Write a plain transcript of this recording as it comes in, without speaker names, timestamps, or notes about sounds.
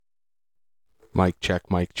Mic check,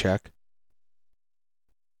 mic check.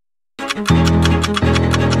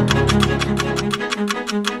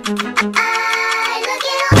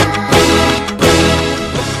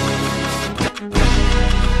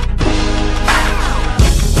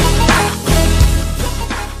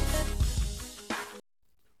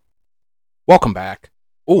 Welcome back.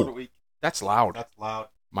 Oh, that's loud. That's loud.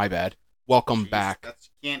 My bad. Welcome back.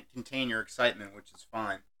 You can't contain your excitement, which is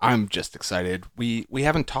fine. I'm just excited. We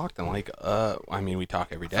haven't talked in we talk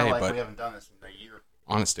every day, but we haven't done this in a year.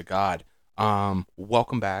 Honest to God.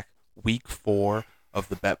 Welcome back. Week 4 of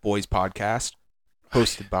the Bet Boys podcast,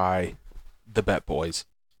 hosted by the Bet Boys.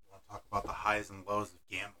 I want to talk about the highs and lows of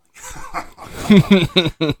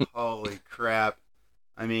gambling. Holy crap.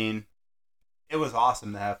 I mean, it was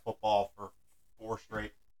awesome to have football for 4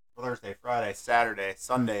 straight Thursday, Friday, Saturday,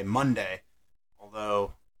 Sunday, Monday.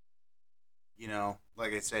 Although,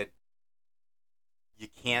 like I said, you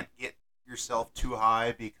can't get yourself too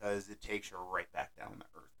high because it takes you right back down to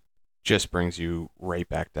earth. Just brings you right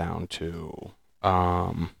back down to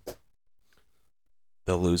the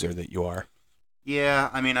loser that you are. Yeah,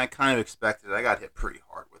 I mean, I kind of expected it. I got hit pretty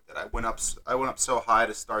hard with it. I went up so high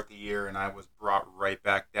to start the year, and I was brought right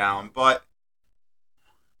back down. But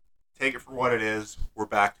take it for what it is. We're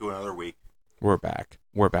back to another week. We're back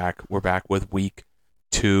with week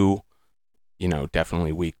 2.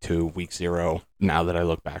 Definitely week 2, week 0. Now that I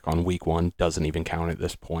look back on week 1, doesn't even count at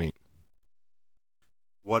this point.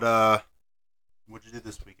 What'd you do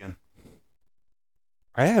this weekend?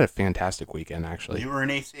 I had a fantastic weekend, actually. You were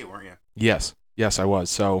in AC, weren't you? Yes, I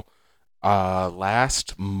was. So,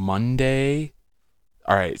 last Monday.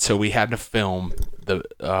 All right, so we had to film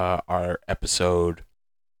our episode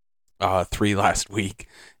 3 last week,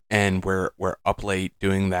 and we're up late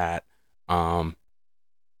doing that.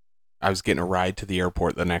 I was getting a ride to the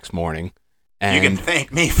airport the next morning, and you can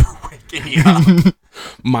thank me for waking you up.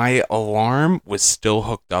 My alarm was still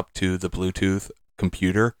hooked up to the Bluetooth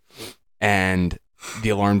computer, and the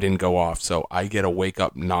alarm didn't go off. So I get a wake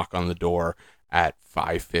up knock on the door at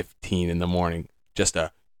 5:15 in the morning. Just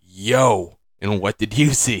a yo, and what did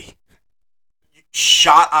you see?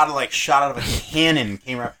 Shot out of a cannon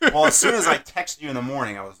came around. Well, as soon as I texted you in the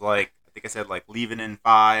morning, I was like, I think I said leaving in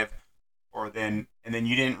 5, and then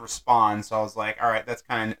you didn't respond. So I was like, all right, that's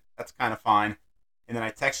kind of fine. And then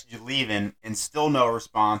I texted you leaving, and still no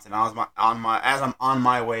response. And as I'm on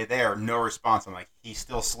my way there, no response. I'm like, he's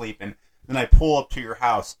still sleeping. Then I pull up to your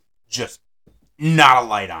house, just not a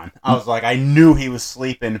light on. I was like, I knew he was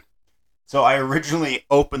sleeping. So I originally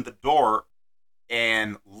opened the door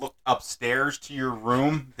and looked upstairs to your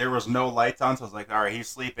room. There was no lights on, so I was like, all right, he's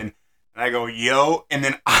sleeping. And I go, yo, and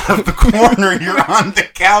then out of the corner, you're on the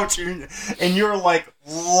couch, and you're like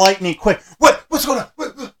lightning quick. What's going on?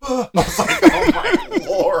 I was like, oh my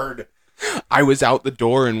Lord. I was out the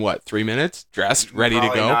door in 3 minutes, dressed, ready to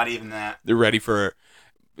go. Not even that. They're ready for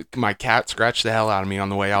my cat scratched the hell out of me on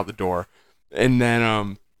the way out the door. And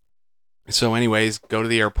then, so anyways, go to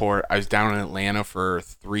the airport. I was down in Atlanta for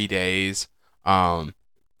 3 days.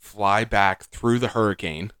 Fly back through the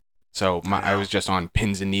hurricane. So I was just on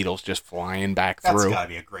pins and needles, just flying back through. That's gotta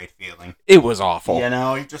be a great feeling. It was awful.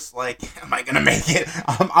 You're just like, am I gonna make it?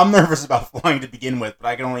 I'm nervous about flying to begin with, but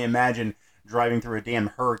I can only imagine driving through a damn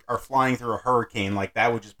or flying through a hurricane. Like,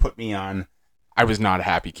 that would just put me on. I was not a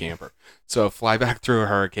happy camper. So fly back through a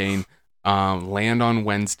hurricane, land on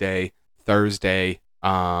Wednesday, Thursday,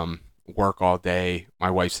 work all day. My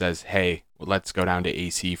wife says, hey, let's go down to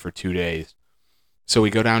AC for 2 days. So we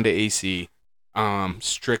go down to AC,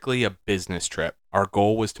 strictly a business trip. Our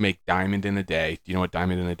goal was to make diamond in a day. Do you know what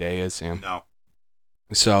diamond in a day is, Sam? No.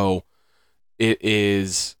 So it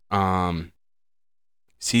is,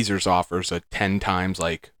 Caesars offers a 10 times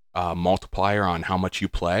multiplier on how much you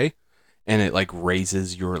play, and it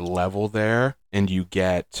raises your level there, and you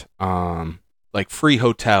get free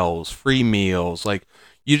hotels, free meals.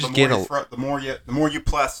 You just the more you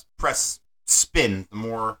press spin,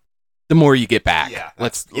 the more you get back. Yeah,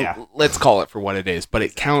 let's call it for what it is, but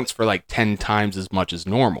it counts for 10 times as much as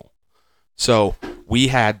normal. So we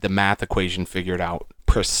had the math equation figured out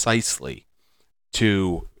precisely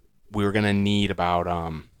we were going to need about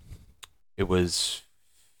it was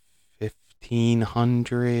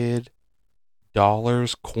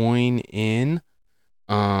 $1,500 coin in.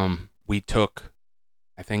 We took,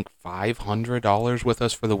 I think, $500 with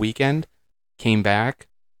us for the weekend, came back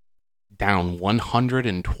down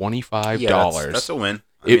 $125. Yeah, that's a win.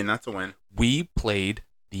 That's a win. We played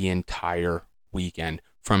the entire weekend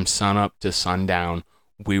from sunup to sundown.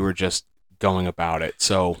 We were just going about it.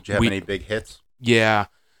 So did you have any big hits? Yeah,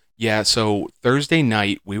 Yeah, so Thursday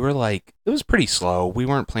night we were like it was pretty slow. We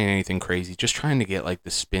weren't playing anything crazy, just trying to get like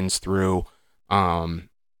the spins through, um,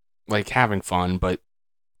 like having fun. But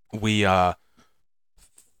we th-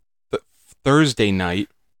 Thursday night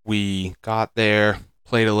we got there,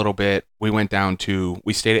 played a little bit. We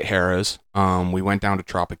stayed at Harrah's. We went down to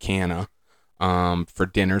Tropicana for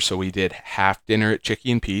dinner. So we did half dinner at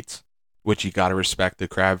Chicky and Pete's, which you got to respect. The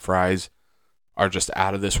crab fries are just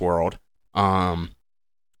out of this world.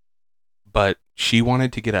 But she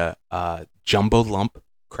wanted to get a jumbo lump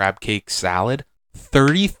crab cake salad,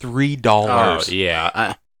 $33. Oh yeah,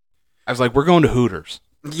 I was like, we're going to Hooters.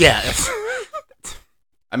 yeah.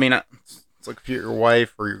 I mean, it's like if you're your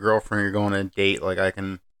wife or your girlfriend, you're going on a date. Like I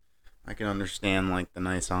can understand like the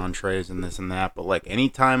nice entrees and this and that, but like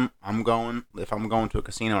anytime if I'm going to a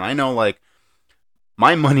casino, and I know like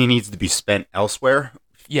my money needs to be spent elsewhere.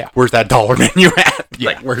 Yeah. Where's that dollar menu at?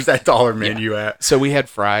 Yeah. Like, where's that dollar menu at? So we had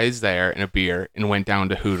fries there and a beer and went down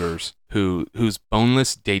to Hooters, whose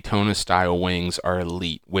boneless Daytona style wings are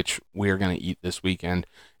elite, which we're going to eat this weekend,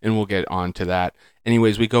 and we'll get on to that.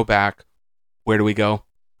 Anyways, we go back. Where do we go?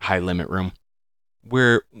 High limit room.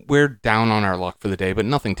 We're down on our luck for the day, but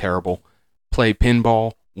nothing terrible. Play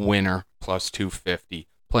pinball, winner, plus 250.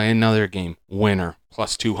 Play another game, winner,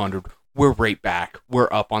 plus 200. We're right back. We're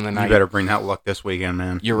up on the night. You better bring that luck this weekend,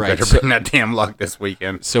 man. You're right. You better bring that damn luck this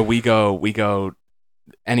weekend. So we go.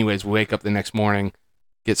 Anyways, we wake up the next morning,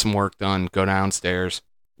 get some work done, go downstairs.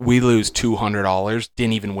 We lose $200.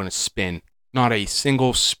 Didn't even win a spin. Not a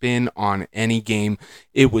single spin on any game.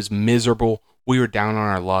 It was miserable. We were down on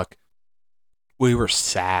our luck. We were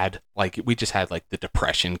sad. Like, we just had like the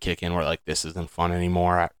depression kick in. We're like, this isn't fun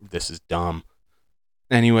anymore. This is dumb.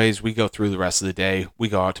 Anyways, we go through the rest of the day. We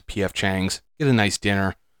go out to P.F. Chang's, get a nice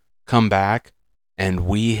dinner, come back, and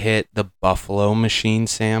we hit the Buffalo machine,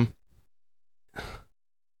 Sam.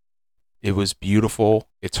 It was beautiful.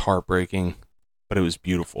 It's heartbreaking, but it was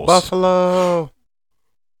beautiful. Buffalo!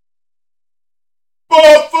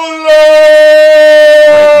 Right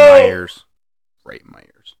in my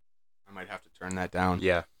ears. I might have to turn that down.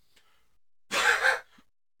 Yeah.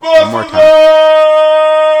 One more time.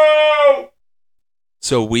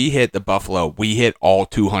 So we hit the Buffalo. We hit all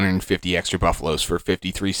 250 extra Buffaloes for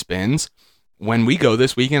 53 spins. When we go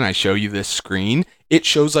this weekend, I show you this screen. It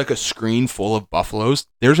shows like a screen full of Buffaloes.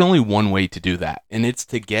 There's only one way to do that, and it's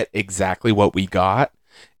to get exactly what we got.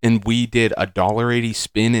 And we did a $1.80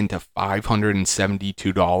 spin into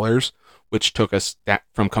 $572, which took us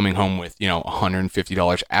from coming home with,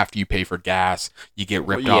 $150 after you pay for gas. You get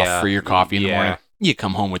ripped off for your coffee in the morning. You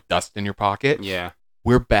come home with dust in your pocket. Yeah.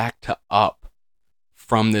 We're back to up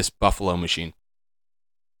from this Buffalo machine.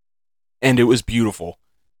 And it was beautiful.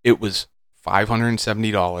 It was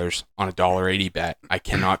 $570 on a $1.80 bet. I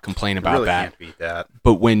cannot complain about really that. Can't beat that.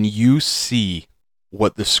 But when you see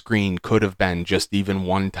what the screen could have been just even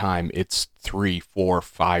one time, it's $3, $4,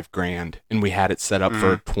 $5 and we had it set up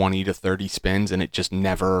for 20 to 30 spins, and it just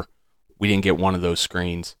never. We didn't get one of those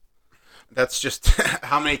screens. That's just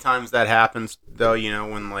how many times that happens, though.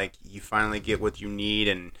 When like you finally get what you need,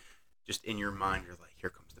 and just in your mind you're like, "Here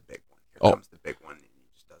comes the big one. Here comes the big one," and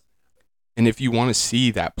it just doesn't happen. And if you want to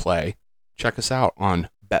see that play, check us out on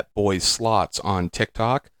Bet Boys Slots on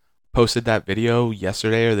TikTok. Posted that video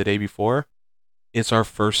yesterday or the day before. It's our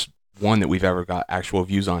first one that we've ever got actual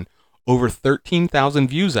views on. Over 13,000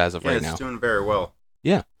 views as of right now. It's doing very well.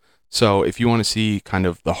 Yeah. So if you want to see kind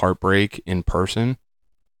of the heartbreak in person,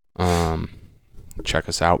 check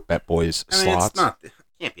us out, Bet Boys Slots. It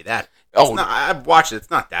can't be that. I've watched it. It's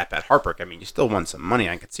not that bad. Heartbreak. I mean, you still won some money.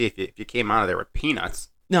 I could see if you came out of there with peanuts.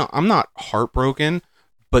 No, I'm not heartbroken,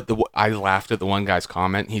 but I laughed at the one guy's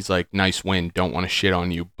comment. He's like, "Nice win. Don't want to shit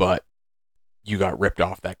on you, but you got ripped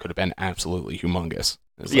off. That could have been absolutely humongous."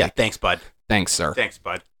 Yeah, thanks, bud. Thanks, sir. Thanks,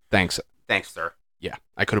 bud. Thanks, sir. Yeah,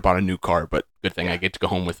 I could have bought a new car, but good thing I get to go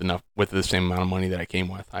home with the same amount of money that I came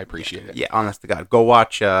with. I appreciate it. Yeah, honest to God, go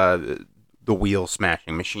watch the wheel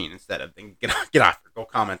smashing machine instead of get off. Go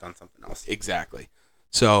comment on something else. Exactly.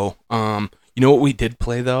 So, you know what we did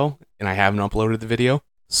play though, and I haven't uploaded the video.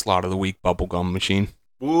 Slot of the week bubblegum machine.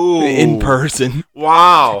 Ooh. In person.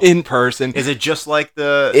 Wow. In person. Is it just like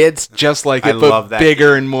the... It's just like it, love but that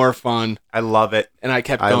bigger and more fun. I love it. And I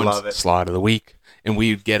kept going, love it. Slot of the week. And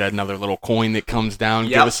we'd get another little coin that comes down,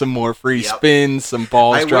 Yep. give us some more free spins, some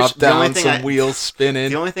balls drop down, some wheels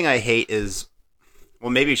spinning. The only thing I hate is...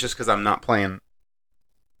 Well, maybe it's just because I'm not playing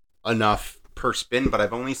enough per spin, but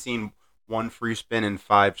I've only seen 1 free spin and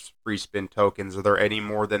 5 free spin tokens. Are there any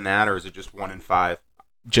more than that, or is it just 1 and 5?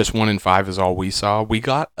 Just 1 and 5 is all we saw. We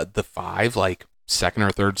got the 5 like second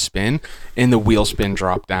or third spin, and the wheel spin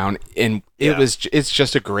dropped down, and it's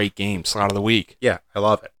just a great game. Slot of the week. Yeah, I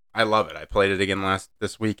love it. I played it again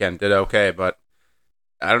this weekend. Did okay, but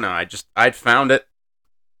I don't know. I'd found it.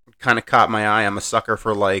 Kind of caught my eye. I'm a sucker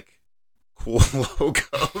for like cool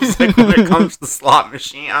logos like when it comes to slot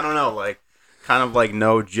machine. I don't know, like kind of like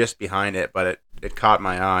no gist behind it, but it caught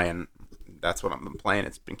my eye, and that's what I've been playing.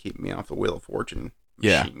 It's been keeping me off the Wheel of Fortune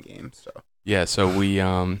machine games. So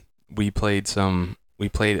we played some.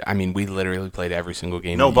 I mean, we literally played every single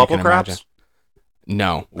game. No bubble craps.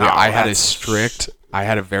 No, I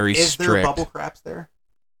had a very Is strict. there bubble craps there?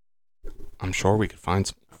 I'm sure we could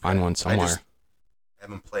find one somewhere. I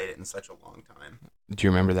haven't played it in such a long time. Do you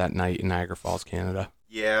remember that night in Niagara Falls, Canada?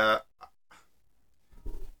 Yeah.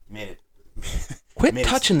 Made it. Quit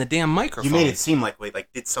touching the damn microphone. You made it seem like we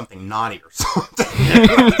did something naughty or something.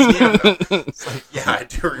 It's like, yeah, I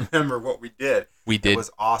do remember what we did. It was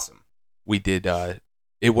awesome. We did.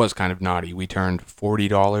 It was kind of naughty. We turned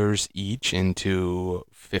 $40 each into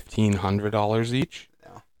 $1,500 each.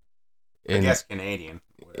 Yeah. I guess Canadian.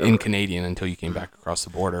 Whatever. In Canadian until you came back across the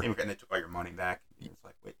border. And they took all your money back. It's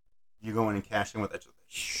like, wait, you go in and cash in with a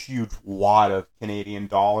huge wad of Canadian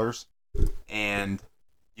dollars, and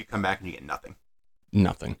you come back and you get nothing.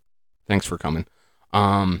 Nothing. Thanks for coming.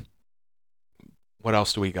 What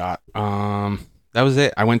else do we got? That was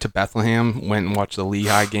it. I went to Bethlehem, went and watched the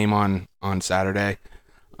Lehigh game on Saturday.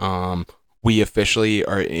 We officially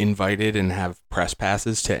are invited and have press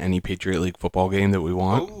passes to any Patriot League football game that we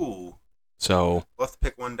want. Ooh. So we'll have to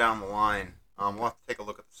pick one down the line. We'll have to take a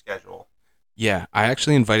look at the schedule. Yeah, I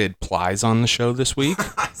actually invited Plies on the show this week.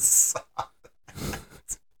 I saw that.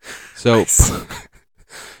 So,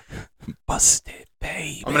 busted,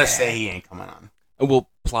 baby. I'm going to say he ain't coming on. Well,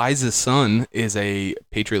 Plies' son is a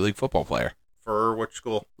Patriot League football player. For which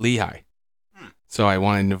school? Lehigh. So I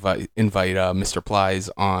wanted to invite Mr. Plies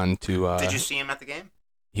on to... Did you see him at the game?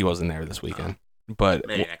 He wasn't there this weekend. But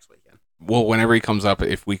maybe next weekend. Well, whenever he comes up,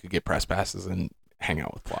 if we could get press passes and hang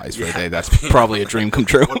out with Plies for a day, that's probably a dream come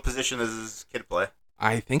true. What position does this kid play?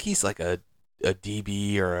 I think he's like a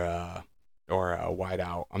DB or a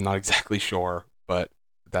wideout. I'm not exactly sure, but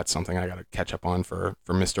that's something I got to catch up on for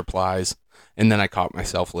Mr. Plies. And then I caught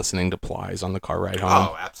myself listening to Plies on the car ride home.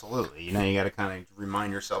 Oh, absolutely. You got to kind of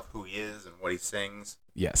remind yourself who he is and what he sings.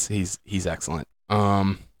 Yes, he's excellent.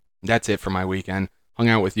 That's it for my weekend. Hung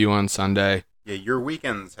out with you on Sunday. Yeah, your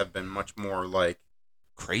weekends have been much more like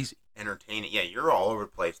crazy, entertaining. Yeah, you're all over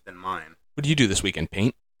the place than mine. What did you do this weekend?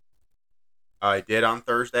 Paint? I did on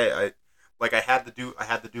Thursday. I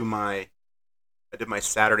did my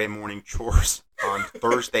Saturday morning chores on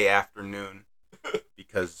Thursday afternoon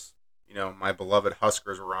because my beloved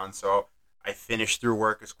Huskers were on. So I finished through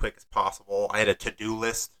work as quick as possible. I had a to-do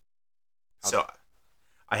list, so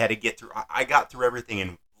I had to get through. I got through everything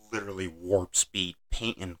in literally warp speed,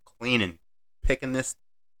 painting, cleaning, picking this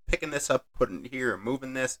up, putting it here,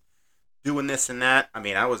 moving this, doing this and that. I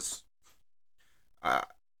mean,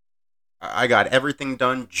 I got everything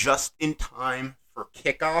done just in time for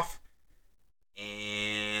kickoff,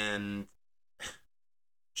 and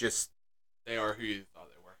just they are who you thought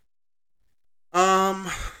they were.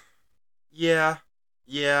 Yeah.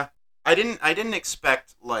 I didn't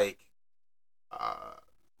expect like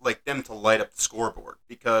them to light up the scoreboard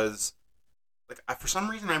because for some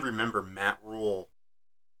reason I remember Matt Rule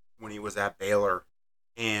when he was at Baylor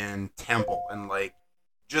and Temple and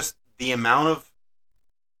just the amount of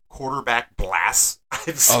quarterback blasts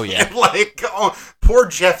I've seen. Oh yeah. Poor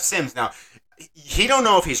Jeff Sims. Now he don't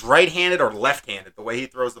know if he's right-handed or left-handed the way he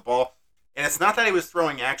throws the ball. And it's not that he was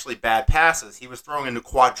throwing actually bad passes. He was throwing into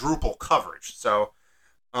quadruple coverage. So,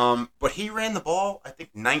 but he ran the ball, I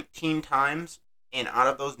think, 19 times. And out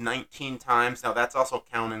of those 19 times, now that's also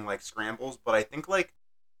counting scrambles, but I think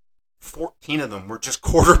 14 of them were just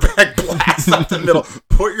quarterback blasts up the middle.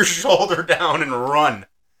 Put your shoulder down and run.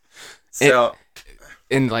 So,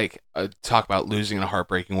 talk about losing in a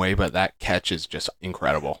heartbreaking way, but that catch is just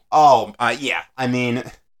incredible. Oh, yeah. I mean,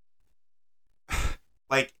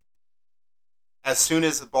 as soon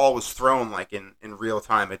as the ball was thrown, in real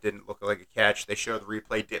time, it didn't look like a catch. They showed the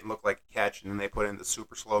replay, didn't look like a catch, and then they put in the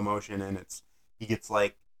super slow motion, and he gets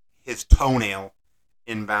his toenail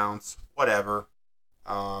inbounds. Whatever.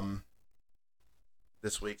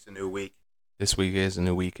 This week's a new week. This week is a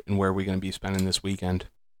new week, and where are we going to be spending this weekend?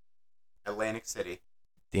 Atlantic City.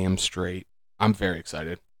 Damn straight. I'm very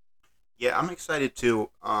excited. Yeah, I'm excited too.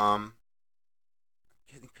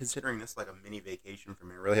 Considering this a mini vacation for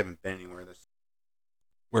me, I really haven't been anywhere this.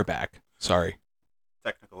 We're back. Sorry.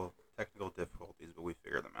 Technical difficulties, but we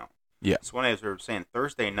figured them out. Yeah. So as we were saying,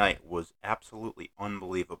 Thursday night was absolutely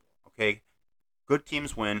unbelievable. Okay, good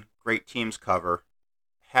teams win, great teams cover.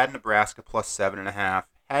 Had Nebraska plus 7.5.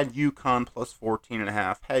 Had UConn plus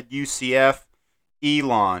 14.5. Had UCF,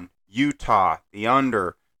 Elon, Utah, the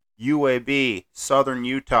under, UAB, Southern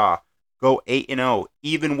Utah, go 8-0.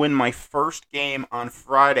 Even win my first game on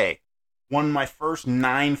Friday. Won my first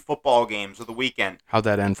 9 football games of the weekend. How'd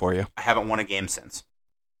that end for you? I haven't won a game since.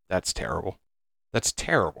 That's terrible. That's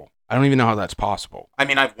terrible. I don't even know how that's possible. I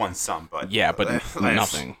mean, I've won some, but... Yeah, but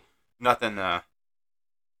nothing. Nothing. Nothing.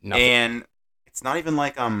 And it's not even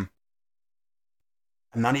like I'm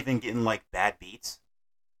not even getting like bad beats.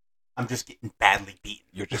 I'm just getting badly beaten.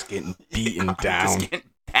 You're just getting beaten I'm down. just getting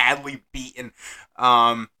badly beaten.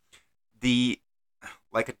 Like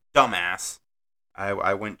a dumbass,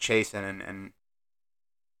 I went chasing and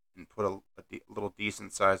put a little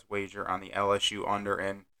decent sized wager on the LSU under,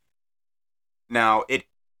 and now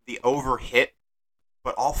the over hit.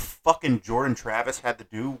 But all fucking Jordan Travis had to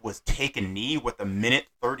do was take a knee with a minute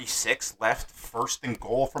 36 left, first and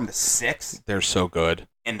goal from the 6. They're so good.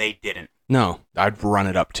 And they didn't. No, I'd run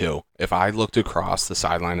it up too. If I looked across the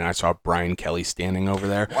sideline and I saw Brian Kelly standing over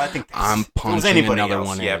there, well, I think I'm punching another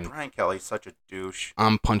one in. Yeah, Brian Kelly's such a douche.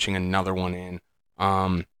 I'm punching another one in.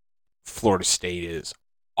 Florida State is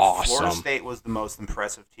awesome. Florida State was the most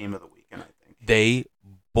impressive team of the weekend, I think. They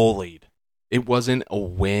bullied. It wasn't a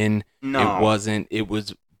win. No. It wasn't. It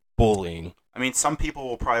was bullying. I mean, some people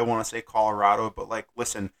will probably want to say Colorado, but, like,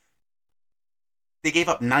 listen, they gave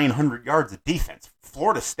up 900 yards of defense.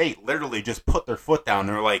 Florida State literally just put their foot down.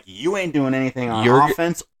 They're like, you ain't doing anything on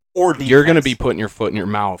offense or defense. You're going to be putting your foot in your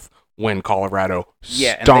mouth when Colorado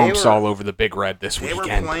stomps all over the Big Red this weekend.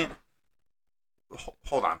 They were playing...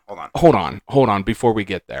 Hold on. Before we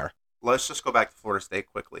get there. Let's just go back to Florida State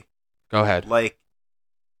quickly. Go ahead. Like,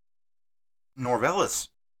 Norvell is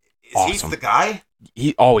awesome. He the guy?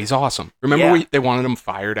 He's awesome. Remember they wanted him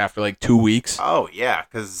fired after like 2 weeks? Oh yeah,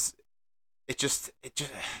 because it just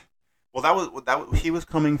well that was he was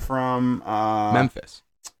coming from Memphis.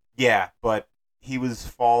 Yeah, but he was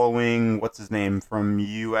following what's his name from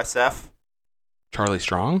USF? Charlie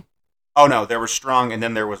Strong? Oh no, there was Strong, and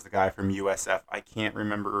then there was the guy from USF. I can't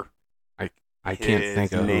remember. I can't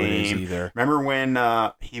think of name. Who it is either. Remember when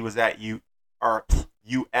he was at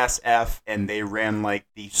USF and they ran like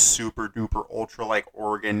the super duper ultra like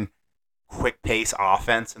Oregon quick pace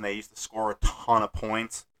offense, and they used to score a ton of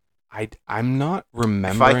points. I'm not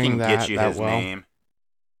remembering if I can that get you that his well. name.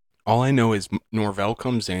 All I know is Norvell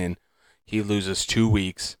comes in, he loses 2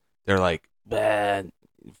 weeks. They're like,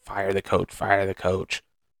 fire the coach.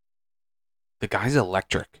 The guy's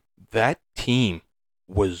electric. That team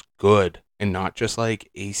was good, and not just like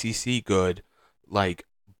ACC good, like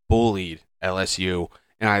bullied LSU,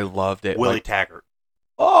 and I loved it. Willie Taggart.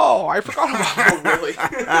 Oh, I forgot about Willie.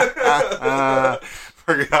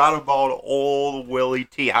 Forgot about old Willie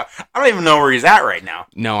T. I don't even know where he's at right now.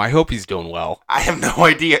 No, I hope he's doing well. I have no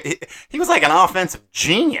idea. He was like an offensive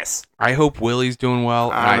genius. I hope Willie's doing well.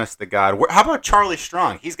 Honest to God. How about Charlie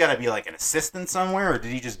Strong? He's got to be like an assistant somewhere, or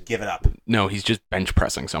did he just give it up? No, he's just bench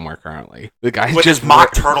pressing somewhere currently. The guy's with just his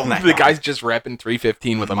mock turtleneck. The guy's just repping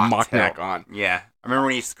 315 with a mock neck on. Yeah. I remember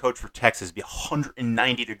when he used to coach for Texas, it'd be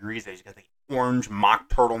 190 degrees. He's got the orange mock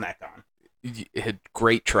turtleneck on. He had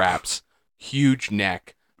great traps, huge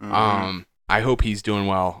neck. Mm-hmm. I hope he's doing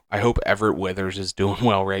well. I hope Everett Withers is doing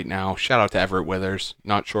well right now. Shout out to Everett Withers.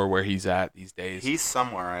 Not sure where he's at these days. He's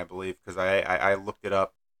somewhere, I believe, because I looked it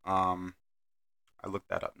up. I looked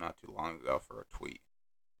that up not too long ago for a tweet.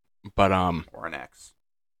 But or an X.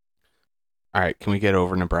 All right, can we get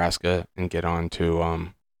over Nebraska and get on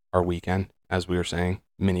to our weekend? As we were saying,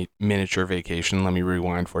 miniature vacation. Let me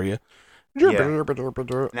rewind for you. Yeah.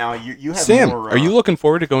 Now you have Sam, more, are you looking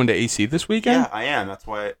forward to going to AC this weekend? Yeah, I am. That's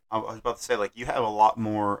why I was about to say, like, you have a lot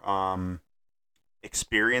more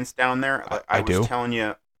experience down there. I was telling you,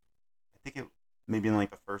 I think it maybe in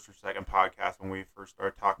like the first or second podcast when we first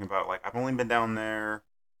started talking about it, like, I've only been down there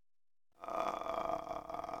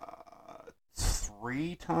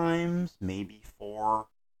 3 times, maybe 4,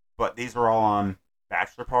 but these are all on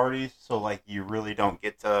bachelor parties, so like you really don't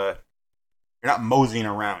get to. You're not moseying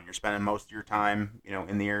around. You're spending most of your time,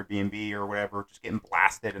 in the Airbnb or whatever, just getting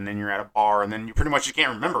blasted, and then you're at a bar, and then you pretty much just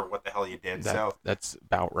can't remember what the hell you did. That's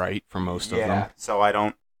about right for most of them. Yeah, so I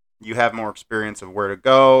don't. You have more experience of where to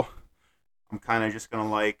go. I'm kind of just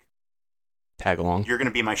gonna tag along. You're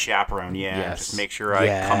gonna be my chaperone, yeah. Yes. Just make sure I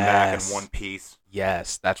come back in one piece.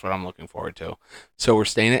 Yes, that's what I'm looking forward to. So we're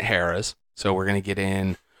staying at Harrah's. So we're gonna get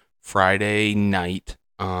in Friday night.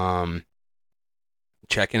 Check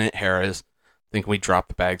in at Harrah's. Think we drop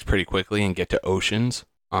the bags pretty quickly and get to Oceans.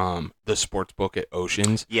 the sports book at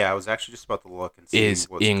Oceans Yeah, I was actually just about to look and see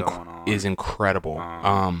what's going on. is incredible.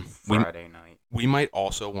 Friday night. We might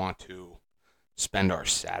also want to spend our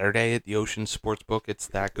Saturday at the Ocean Sportsbook. It's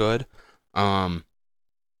that good.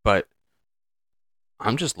 But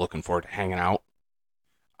I'm just looking forward to hanging out.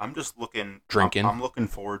 I'm just drinking. I'm looking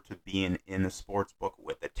forward to being in the sports book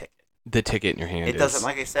with the ticket. The ticket in your hand. It doesn't,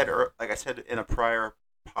 like I said in a prior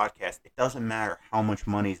podcast, it doesn't matter how much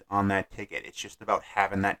money's on that ticket. It's just about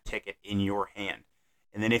having that ticket in your hand.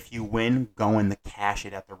 And then if you win, going to cash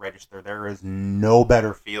it at the register. There is no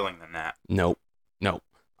better feeling than that. Nope.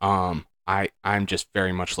 I'm just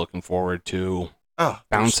very much looking forward to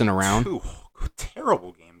bouncing around. Two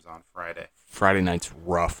terrible games on Friday. Friday night's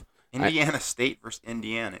rough. Indiana State versus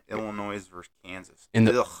Indiana, Illinois versus Kansas. And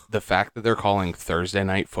the fact that they're calling Thursday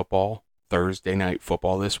night football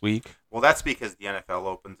this week. Well, that's because the NFL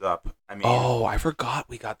opens up. I mean, I forgot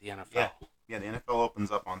we got the NFL. Yeah, the NFL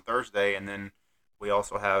opens up on Thursday, and then we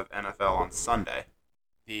also have NFL on Sunday.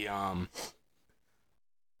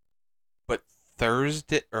 But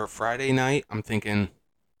Thursday or Friday night, I'm thinking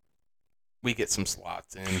we get some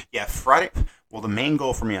slots in. Yeah, Friday. Well, the main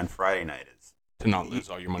goal for me on Friday night is to not lose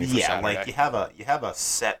all your money for Saturday. Yeah, like you have a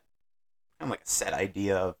set, kind of like a set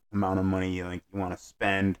idea of amount of money you want to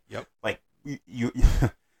spend. Yep. Like you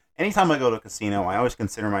anytime I go to a casino, I always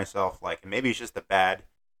consider myself like, and maybe it's just a bad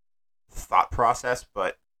thought process,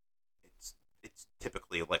 but it's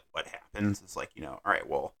typically like what happens. It's like, all right,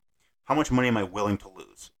 well, how much money am I willing to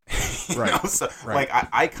lose? Right. So, right. Like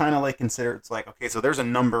I kind of like consider it's like, okay, so there's a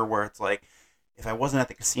number where it's like, if I wasn't at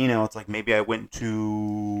the casino, it's like maybe I went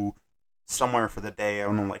to somewhere for the day, I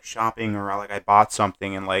don't know, like shopping, or like I bought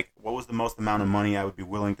something, and like what was the most amount of money I would be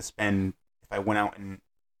willing to spend if I went out and,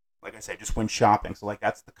 like I said, just went shopping. So like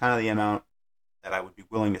that's the kind of the amount that I would be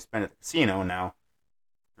willing to spend at the casino. Now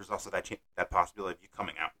there's also that possibility of you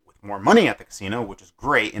coming out with more money at the casino, which is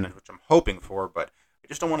great and which I'm hoping for, but I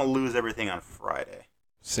just don't want to lose everything on Friday.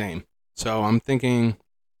 Same. So I'm thinking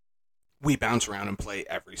we bounce around and play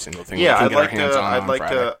every single thing. Yeah, we can get our hands on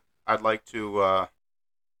Friday. I'd like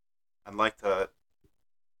to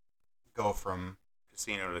go from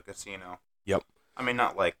casino to casino. Yep. I mean,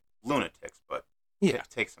 not like lunatics, but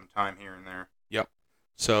take some time here and there. Yep.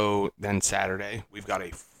 So then Saturday, we've got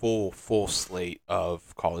a full slate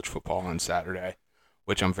of college football on Saturday,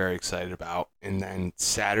 which I'm very excited about. And then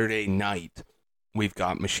Saturday night, we've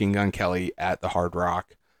got Machine Gun Kelly at the Hard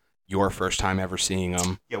Rock. Your first time ever seeing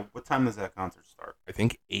him. Yeah, what time does that concert start? I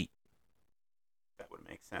think 8. That would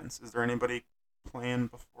make sense. Is there anybody playing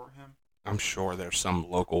before him? I'm sure there's some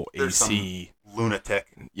local AC some lunatic.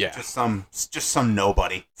 Yeah, just some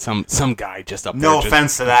nobody. Some guy just up there. No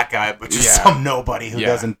offense to that guy, but just some nobody who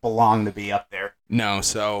doesn't belong to be up there. No,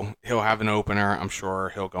 so he'll have an opener. I'm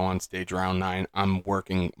sure he'll go on stage around 9. I'm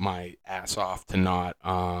working my ass off to not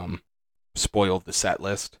spoil the set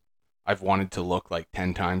list. I've wanted to look like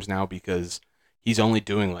 10 times now because he's only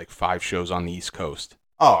doing like 5 shows on the East Coast.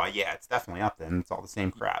 Oh, yeah, it's definitely up there, and it's all the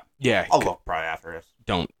same crap. Yeah. I'll look probably after this.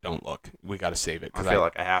 Don't look. We got to save it. I feel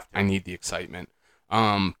like I have to. I need the excitement.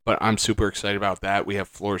 But I'm super excited about that. We have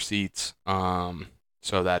floor seats.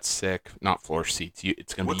 So that's sick. Not floor seats.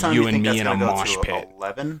 It's going to be you and me in a mosh pit.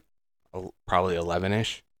 11? Probably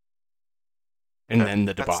 11-ish. And then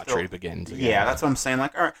the debauchery begins again. Yeah, that's what I'm saying.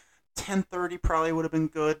 Like, all right, 10:30 probably would have been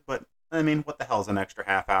good, but I mean, what the hell is an extra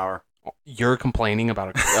half hour? You're complaining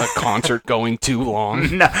about a concert going too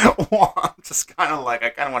long? No, I'm just kind of like, I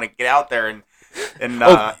kind of want to get out there and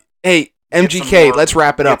hey, MGK, let's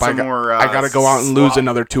wrap it up. I got to go out and lose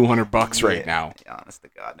another $200 right now. Yeah, honest to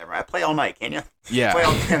God, never. I play all night, can you? Yeah. Play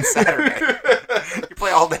all day on Saturday. You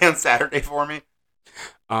play all day on Saturday for me?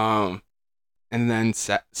 And then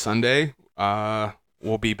Sunday,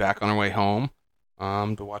 we'll be back on our way home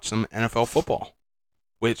to watch some NFL football,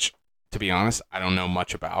 which, to be honest, I don't know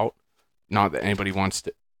much about. Not that anybody wants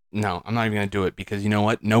to. No, I'm not even going to do it because you know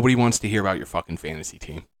what? Nobody wants to hear about your fucking fantasy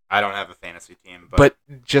team. I don't have a fantasy team. But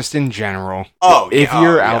just in general, if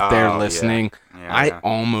you're out there listening, I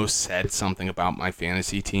almost said something about my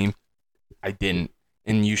fantasy team. I didn't,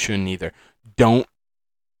 and you shouldn't either. Don't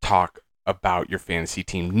talk about your fantasy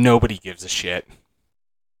team. Nobody gives a shit.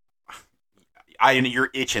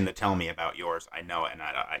 You're itching to tell me about yours. I know it, and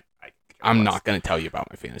I'm not going to tell you about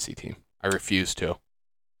my fantasy team. I refuse to.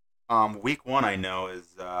 Week 1 I know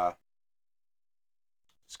is just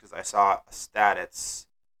because I saw a stat. It's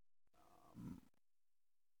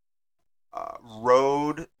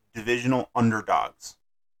road divisional underdogs.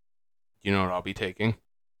 You know what I'll be taking?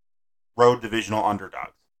 Road divisional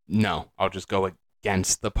underdogs. No, I'll just go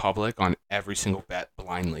against the public on every single bet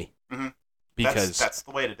blindly. Mm-hmm. Because that's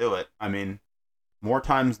the way to do it. I mean, more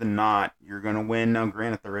times than not, you're gonna win. Now,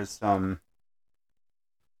 granted, there is some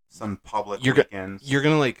public You're weekends. you're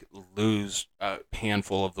gonna like lose a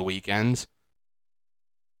handful of the weekends,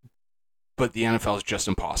 but the NFL is just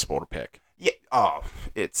impossible to pick. Yeah. Oh,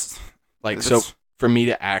 it's Like, so for me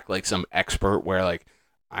to act like some expert where like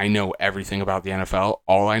I know everything about the NFL,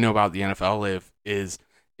 all I know about the NFL is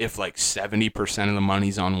if like 70% of the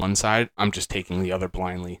money's on one side, I'm just taking the other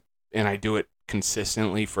blindly. And I do it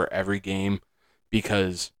consistently for every game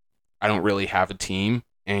because I don't really have a team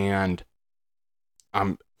and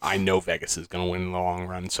I know Vegas is going to win in the long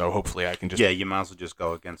run, so hopefully I can just... Yeah, you might as well just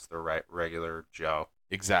go against the regular Joe.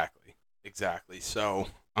 Exactly. So,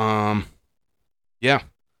 yeah.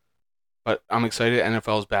 But I'm excited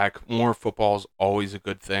NFL's back. More football is always a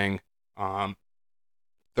good thing.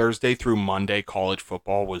 Thursday through Monday, college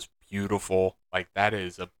football was beautiful. Like, that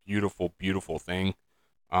is a beautiful, beautiful thing.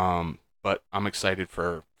 But I'm excited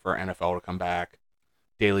for NFL to come back.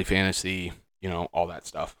 Daily fantasy, all that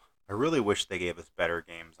stuff. I really wish they gave us better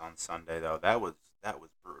games on Sunday, though. That was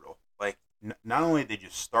brutal. Like, not only did you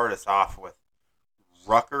start us off with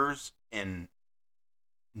Rutgers and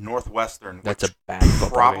Northwestern, that's which a bad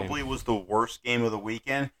probably was the worst game of the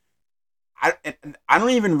weekend. I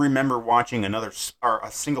don't even remember watching a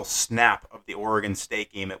single snap of the Oregon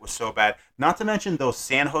State game. It was so bad. Not to mention those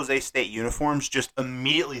San Jose State uniforms just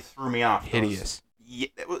immediately threw me off. Hideous.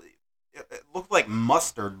 It looked like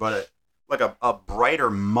mustard, but like a brighter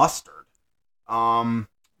mustard. The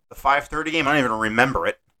 5:30 game, I don't even remember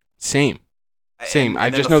it. Same. And I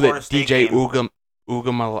just know that DJ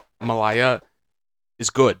Ugamalaya is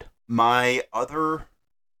good. My other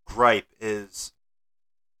gripe is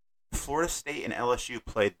Florida State and LSU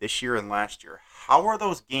played this year and last year. How are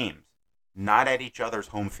those games not at each other's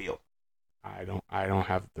home field? I don't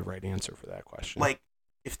have the right answer for that question. Like,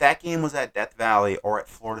 if that game was at Death Valley or at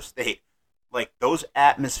Florida State, like, those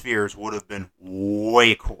atmospheres would have been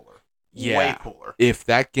way cooler. Yeah. Way cooler. If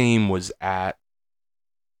that game was at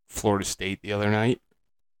Florida State the other night,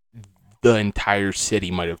 the entire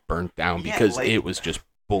city might have burnt down because it was just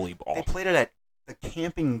bully ball. They played it at the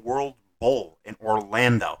Camping World Bowl in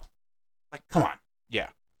Orlando. Like, come on. Yeah.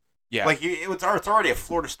 Like, it's already a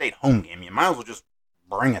Florida State home game. You might as well just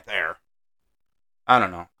bring it there. I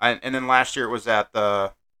don't know. And then last year it was at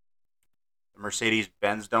the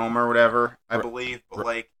Mercedes-Benz Dome or whatever, I believe. But,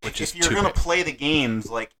 like, if you're going to play the games,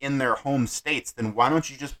 like, in their home states, then why don't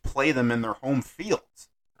you just play them in their home fields?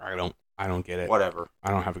 I don't get it. Whatever.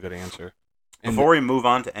 I don't have a good answer. Before we move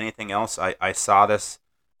on to anything else, I saw this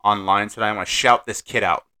online today. I want to shout this kid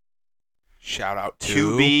out. Shout out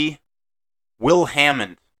to QB Will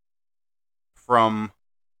Hammond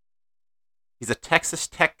he's a Texas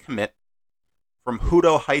Tech commit from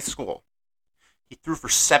Hutto High School. He threw for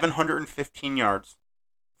 715 yards,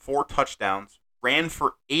 4 touchdowns, ran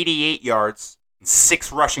for 88 yards, and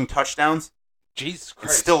 6 rushing touchdowns. Jesus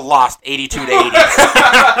Christ. And still lost 82 to 80.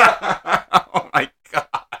 Oh my God.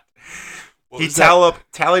 He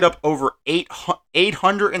tallied up over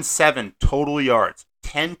 807 total yards,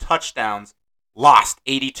 10 touchdowns, lost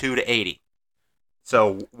 82 to 80.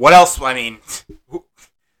 So what else? I mean,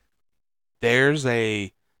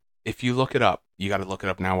 if you look it up, you got to look it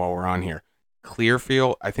up now while we're on here.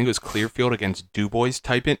 Clearfield, I think it was Clearfield against DuBois.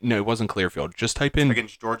 No, it wasn't Clearfield. Just type in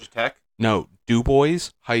against Georgia Tech. No,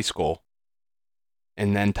 DuBois High School,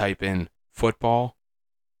 and then type in football,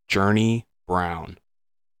 Journey Brown.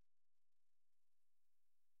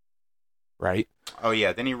 Right? Oh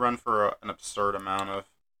yeah, then he run for an absurd amount of.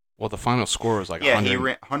 Well, the final score was like 100. He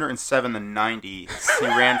ran 107 to 90. He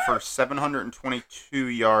ran for 722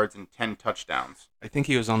 yards and 10 touchdowns. I think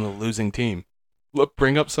he was on the losing team. Look,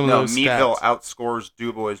 bring up some of those Meadville stats. outscores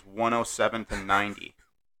DuBois 107 to 90.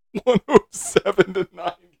 107 to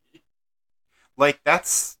 90. Like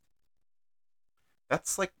that's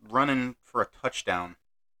like running for a touchdown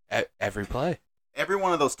At every play. Every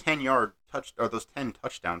one of those 10-yard those 10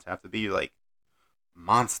 touchdowns have to be like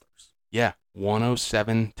monsters. Yeah,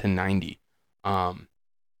 107 to 90. Yeah,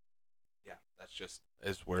 that's just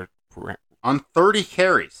as we're on 30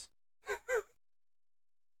 carries.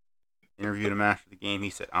 Interviewed him after the game. He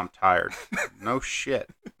said, "I'm tired." No shit.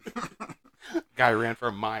 Guy ran for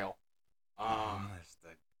a mile. Honest to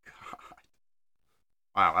God.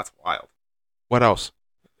 Wow, that's wild. What else?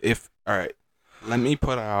 All right, let me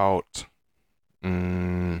put out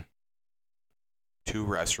 2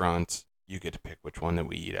 restaurants. You get to pick which one that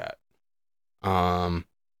we eat at.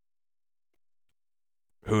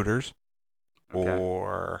 Hooters, okay.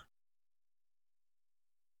 Or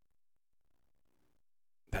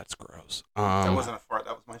that's gross. That wasn't a fart.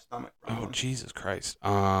 That was my stomach. Oh, Jesus Christ.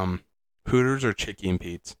 Hooters or Chicky and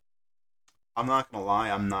Pete's? I'm not gonna lie,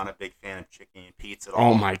 I'm not a big fan of chicken and Pete's at Oh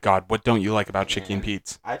all. my God, what don't you like about Chicky and And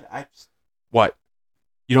Pete's? I What?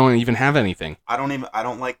 You don't even have anything. I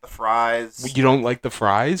don't like the fries. You don't like the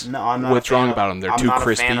fries? No, I'm not. What's wrong about them? They're I'm too not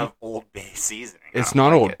crispy. a fan of Old Bay seasoning. It's I don't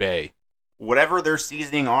not like Old it. Bay. Whatever their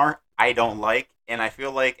seasoning are, I don't like, and I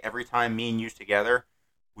feel like every time me and you together,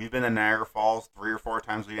 we've been to Niagara Falls 3 or 4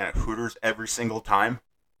 times. We've been at Hooters every single time.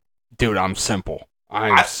 Dude, I'm simple.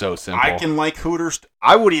 I'm so simple. I can like Hooters.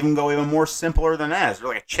 I would even go even more simpler than that. Is there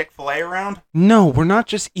like a Chick-fil-A around? No, we're not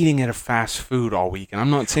just eating at a fast food all week, and I'm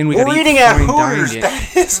not saying We're gotta eating eat at fine Hooters. dining.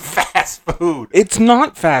 That is fast food. It's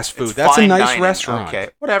not fast food. It's That's a fine nice dining. restaurant.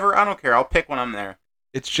 Okay, whatever. I don't care. I'll pick when I'm there.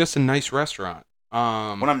 It's just a nice restaurant.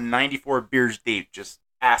 When I'm 94 beers deep, just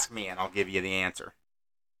ask me and I'll give you the answer.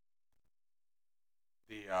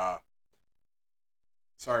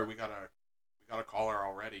 Sorry, we got a caller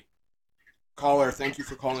already. Caller, thank you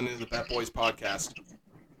for calling into the Bet Boys podcast.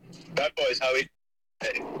 Bet Boys, how we?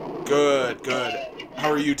 Good.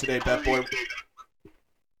 How are you today, Bet Boy? Good,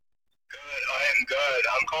 I am good.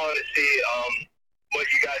 I'm calling to see what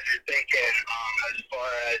you guys are thinking as far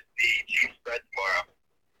as the Chiefs spread tomorrow.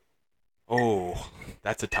 Oh,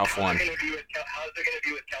 that's a tough one. How's it going to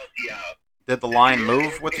be with Kelsey out? Did the line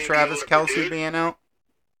move with Travis Kelce being out?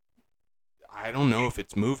 I don't know if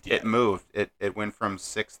it's moved yet. It moved. It went from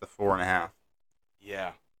 6 to 4.5.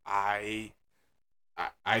 Yeah, I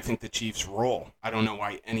think the Chiefs roll. I don't know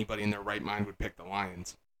why anybody in their right mind would pick the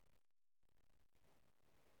Lions.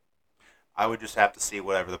 I would just have to see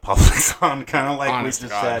whatever the public's on, kind of like Honest we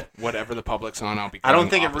to just God, said. whatever the public's on, I'll be. I don't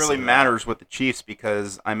think it opposite really of that. matters with the Chiefs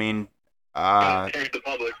because, I mean, Here's the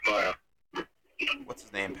public tomorrow. what's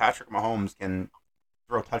his name? Patrick Mahomes can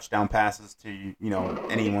throw touchdown passes to,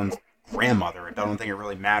 anyone's grandmother. I don't think it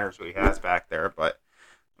really matters what he has back there. But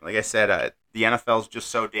like I said, the NFL's just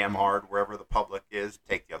so damn hard. Wherever the public is,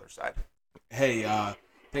 take the other side. Hey,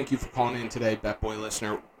 thank you for calling in today, Bet Boy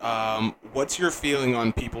listener. What's your feeling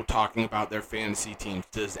on people talking about their fantasy teams?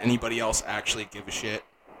 Does anybody else actually give a shit?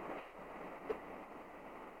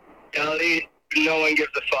 Kelly, no one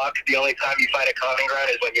gives a fuck. The only time you find a common ground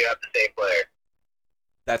is when you have the same player.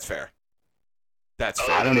 That's fair. That's Oh,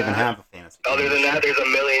 fair. I don't even have a fantasy. Other than that, there's a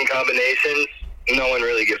million combinations. No one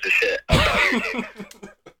really gives a shit about your team.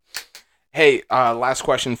 Hey, last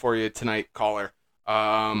question for you tonight, caller.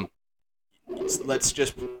 Let's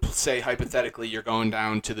just say hypothetically you're going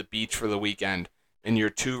down to the beach for the weekend, and your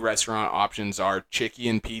 2 restaurant options are Chicky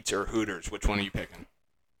and Pete's or Hooters. Which one are you picking?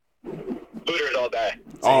 Hooters all day.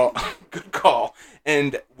 Oh, good call.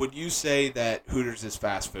 And would you say that Hooters is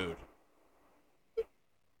fast food?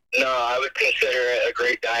 No, I would consider it a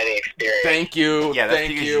great dining experience. Thank you. Yeah, that's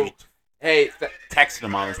Thank because you. Hey, texted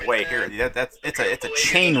him on his way here. It's a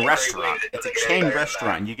chain restaurant. It's a chain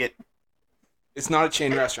restaurant. You get it's not a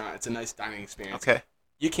chain restaurant. It's a nice dining experience. okay.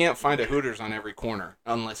 You can't find a Hooters on every corner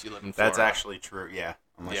unless you live in Florida. That's actually true. Yeah,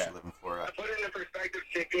 unless you live in Florida. Put it into perspective,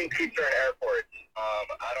 chicken pizza in airports.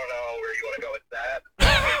 I don't know where you want to go with that.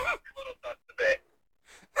 A little tough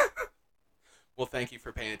debate. Well, thank you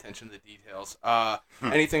for paying attention to the details.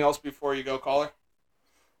 Anything else before you go, caller?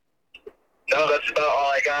 No, that's about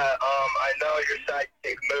all I got. I know your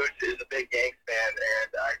sidekick Moose is a big Yanks fan,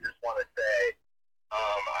 and I just want to say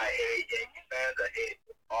I hate Yankees fans. I hate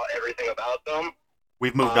everything about them.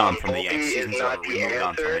 We've moved on from the Volpe Yanks. is Season's not over. the We moved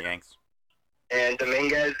on from answer. the Yanks. And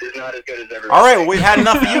Dominguez is not as good as everyone. All right, well, we've had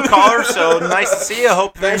enough of you, caller. So nice to see you.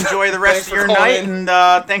 Hope you enjoy the rest of your night, and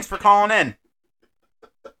thanks for calling in.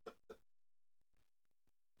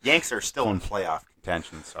 Yanks are still in playoff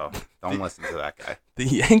contention, so don't listen to that guy. The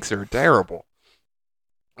Yanks are terrible.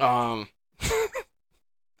 Thanks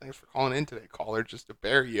for calling in today, caller, just to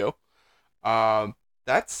bury you.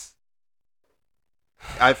 That's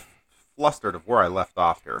I've flustered of where I left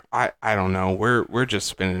off here. I don't know. We're just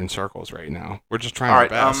spinning in circles right now. We're just trying All our right,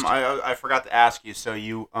 best. I forgot to ask you. So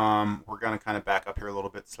you we're gonna kind of back up here a little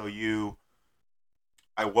bit. So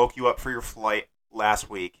I woke you up for your flight last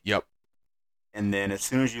week. Yep. And then as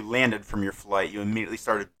soon as you landed from your flight, you immediately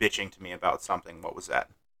started bitching to me about something. What was that?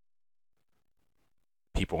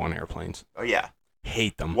 People on airplanes. Oh yeah.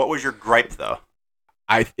 Hate them. What was your gripe though?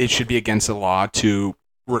 It should be against the law to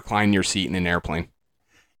recline your seat in an airplane.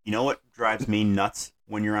 You know what drives me nuts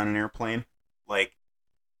when you're on an airplane? Like,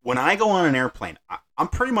 when I go on an airplane, I'm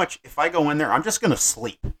pretty much, if I go in there, I'm just going to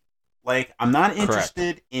sleep. Like, I'm not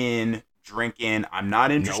interested in drinking. I'm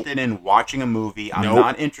not interested in watching a movie. I'm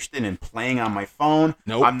not interested in playing on my phone.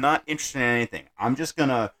 I'm not interested in anything. I'm just going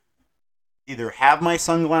to either have my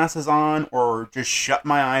sunglasses on or just shut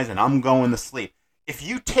my eyes and I'm going to sleep. if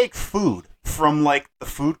you take food from like the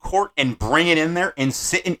food court and bring it in there and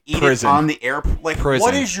sit and eat Prison. it on the airplane, like Prison.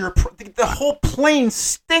 what is your the whole plane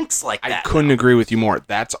stinks like that. I couldn't agree with you more.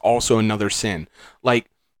 That's also another sin. Like,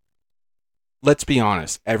 let's be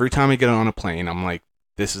honest. Every time I get on a plane, I'm like,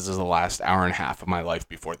 this is the last hour and a half of my life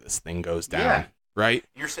before this thing goes down. Yeah. Right?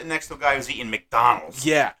 You're sitting next to a guy who's eating McDonald's.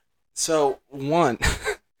 Yeah. So, one,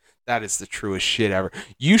 that is the truest shit ever.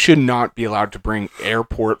 You should not be allowed to bring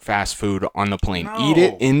airport fast food on the plane. No. Eat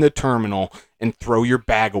it in the terminal and throw your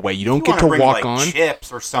bag away. You don't You get wanna to bring, walk like, on.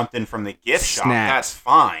 chips or something from the gift shop. Snacks. That's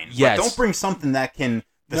fine. Yes. But don't bring something that can.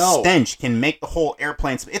 The No. stench can make the whole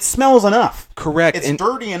airplane. It smells enough. Correct. It's And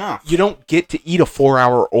dirty enough. you don't get to eat a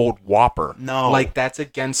 4-hour-old Whopper. No. Like, that's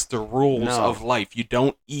against the rules No. of life. You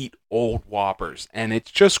don't eat old Whoppers. And it's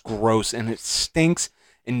just gross and it stinks.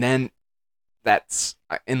 And then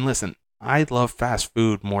and listen, I love fast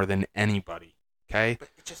food more than anybody. Okay? But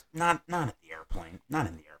it's just not at the airplane. Not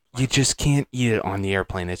in the airplane. You just can't eat it on the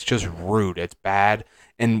airplane. It's just rude. It's bad.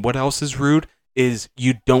 And what else is rude is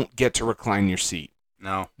you don't get to recline your seat.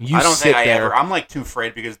 No, You I don't sit think I there. ever. I'm like too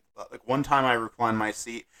afraid because like one time I reclined my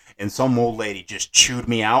seat and some old lady just chewed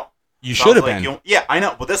me out. You So I should was have like, been. yeah, I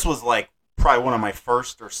know, but this was like probably one of my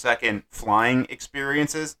first or second flying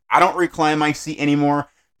experiences. I don't recline my seat anymore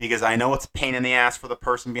because I know it's a pain in the ass for the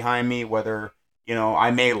person behind me, whether I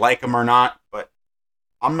may like them or not. But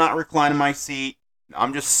I'm not reclining my seat.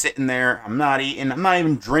 I'm just sitting there. I'm not eating. I'm not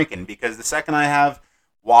even drinking because the second I have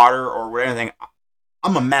water or anything,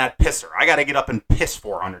 I'm a mad pisser. I got to get up and piss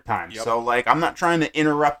 400 times. Yep. So, like, I'm not trying to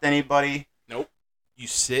interrupt anybody. Nope. You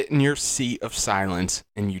sit in your seat of silence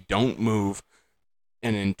and you don't move.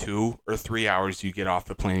 And in 2 or 3 hours, you get off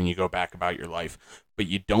the plane and you go back about your life. But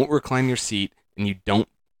you don't recline your seat and you don't.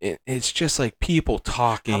 It's just like people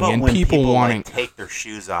talking How about and when people wanting. like, take their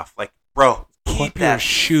shoes off? Like, bro, Put keep your that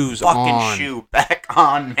shoes fucking on. shoe back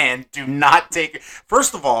on, man. Do not take it.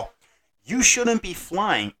 First of all, you shouldn't be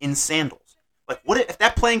flying in sandals. Like, what if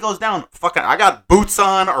that plane goes down? Fucking, I got boots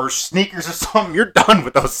on or sneakers or something. You're done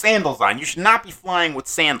with those sandals on. You should not be flying with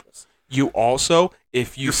sandals. You also,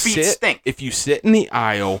 if you Your feet stink. if you sit in the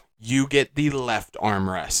aisle, you get the left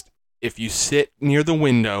armrest. If you sit near the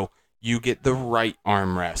window, you get the right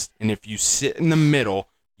armrest. And if you sit in the middle,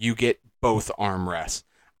 you get both armrests.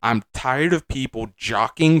 I'm tired of people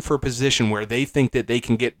jockeying for position where they think that they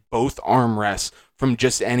can get both armrests from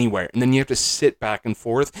just anywhere. And then you have to sit back and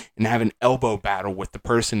forth and have an elbow battle with the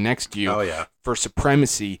person next to you yeah. for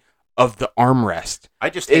supremacy of the armrest. I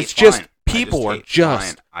just hate It's just flying. people are hate just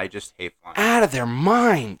flying. I just hate flying. out of their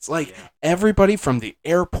minds. Like, Yeah. everybody from the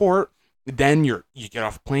airport, then you get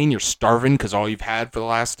off the plane, you're starving because all you've had for the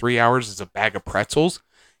last 3 hours is a bag of pretzels.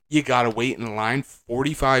 You got to wait in line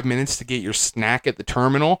 45 minutes to get your snack at the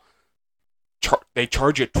terminal. They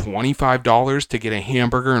charge you $25 to get a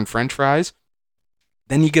hamburger and french fries.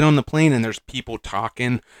 Then you get on the plane and there's people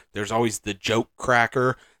talking. There's always the joke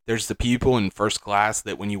cracker. There's the people in first class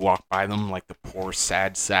that when you walk by them, like the poor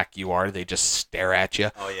sad sack you are, they just stare at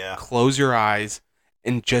you. Oh, yeah. Close your eyes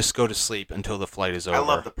and just go to sleep until the flight is over. I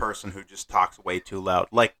love the person who just talks way too loud.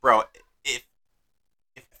 Like, bro, if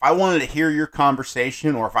I wanted to hear your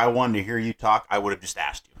conversation or if I wanted to hear you talk, I would have just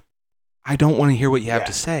asked you. I don't want to hear what you have Yeah.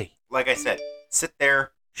 to say. Like I said, sit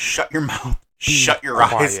there, shut your mouth, Be shut your eyes,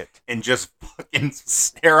 quiet. and just fucking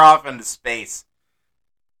stare off into space.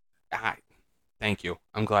 Thank you.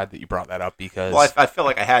 I'm glad that you brought that up because Well, I feel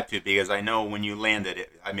like I had to because I know when you landed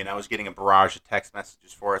it. I mean, I was getting a barrage of text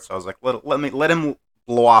messages for it, so I was like, let him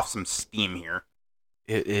blow off some steam here.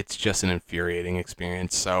 it's just an infuriating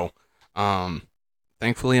experience. So,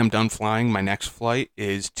 thankfully, I'm done flying. My next flight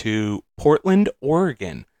is to Portland,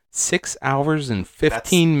 Oregon. 6 hours and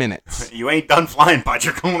 15 minutes. You ain't done flying, bud.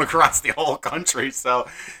 You're going across the whole country, so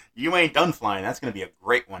you ain't done flying. That's going to be a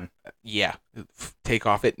great one. Yeah. Take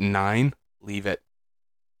off at 9, leave at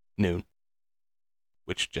noon,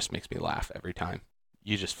 which just makes me laugh every time.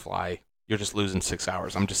 You just fly. You're just losing 6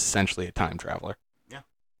 hours. I'm just essentially a time traveler. Yeah,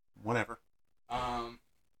 whatever.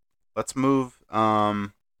 Let's move.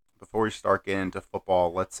 Before we start getting into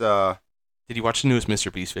football, let's. Did you watch the newest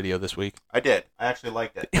Mr. Beast video this week? I did. I actually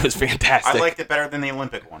liked it. It was fantastic. I liked it better than the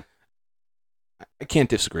Olympic one. I can't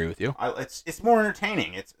disagree with you. It's more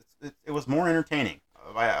entertaining. It was more entertaining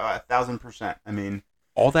by 1,000%. I mean,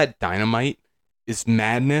 all that dynamite is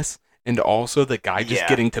madness, and also the guy just Yeah.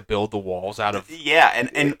 getting to build the walls out of. yeah,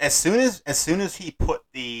 and as soon as he put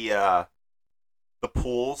the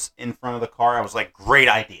pools in front of the car, I was like, great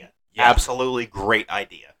idea. Yeah. Absolutely great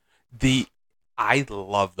idea. I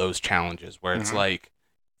love those challenges where it's Mhm. like,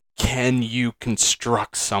 can you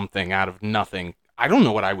construct something out of nothing? I don't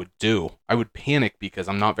know what I would do. I would panic because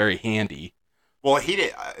I'm not very handy, Well, he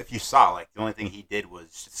did. If you saw, like, the only thing he did was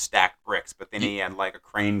just stack bricks, but then he had like a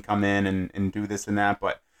crane come in and do this and that.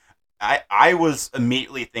 But I was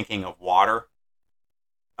immediately thinking of water.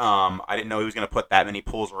 I didn't know he was going to put that many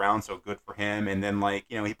pools around, so good for him. And then, like,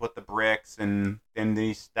 he put the bricks, and then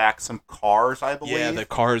he stacked some cars, I believe. Yeah, the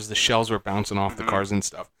cars, the shells were bouncing off the cars and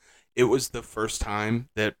stuff. It was the first time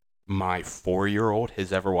that my 4-year-old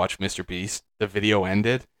has ever watched Mr. Beast. The video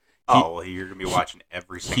ended. Well, you're going to be watching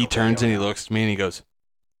every single He turns video and he looks to me and he goes,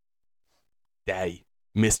 Daddy,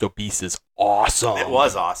 Mr. Beast is awesome. It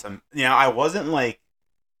was awesome. I wasn't, like,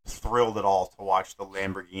 thrilled at all to watch the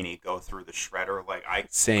Lamborghini go through the shredder. Like, I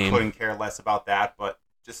couldn't care less about that, but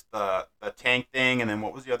just the tank thing, and then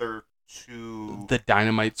what was the other two? The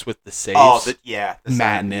dynamites with the saves. Oh, the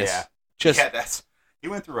madness. Yeah. He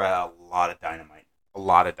went through a lot of dynamite.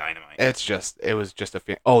 It was just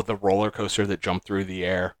the roller coaster that jumped through the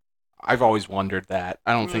air. I've always wondered that.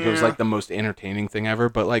 I don't think it was like the most entertaining thing ever,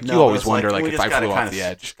 but like you always wonder like if I flew off the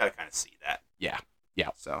edge. Just gotta kind of see that. Yeah.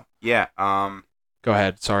 So yeah. Go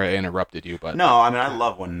ahead. Sorry I interrupted you, but no, I mean I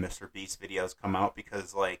love when Mr. Beast videos come out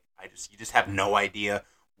because like you just have no idea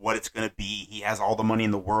what it's gonna be. He has all the money in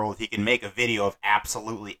the world. He can make a video of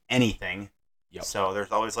absolutely anything. Yep. So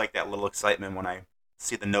there's always like that little excitement when I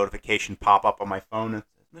see the notification pop up on my phone and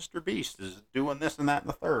Mr. Beast is doing this and that and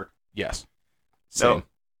the third. Yes. Same.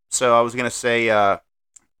 So I was gonna say I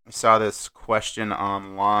saw this question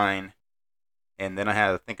online, and then I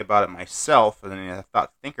had to think about it myself, and then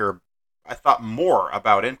I thought more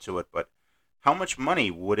about into it. But how much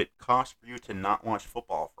money would it cost for you to not watch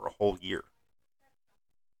football for a whole year?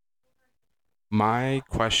 My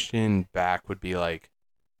question back would be like,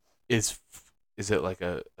 is it like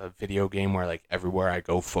a video game where like everywhere I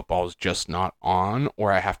go football is just not on,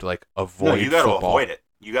 or I have to like avoid football? No, you got to avoid it.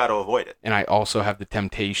 You got to avoid it. And I also have the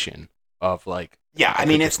temptation of like... Yeah, I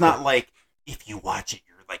mean, it's not like if you watch it,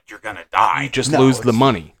 you're going to die. You just lose the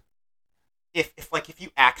money. If you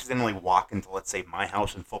accidentally walk into, let's say, my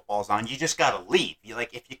house and football's on, you just got to leave.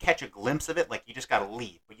 If you catch a glimpse of it, like, you just got to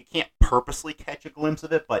leave. But you can't purposely catch a glimpse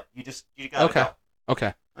of it, but you got to go.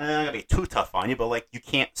 Okay. I'm not going to be too tough on you, but, like, you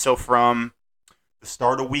can't... So from the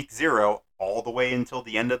start of week 0 all the way until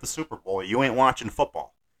the end of the Super Bowl, you ain't watching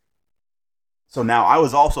football. So now I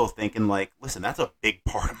was also thinking, like, listen, that's a big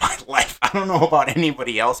part of my life. I don't know about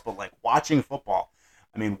anybody else, but, like, watching football.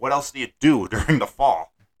 I mean, what else do you do during the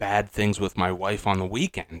fall? Bad things with my wife on the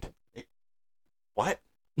weekend. What?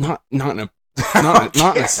 Not in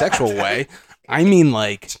a sexual way. I mean,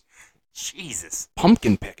 like, Jesus,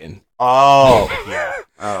 pumpkin picking. Oh yeah.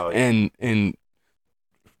 Oh yeah. And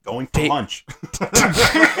going for lunch.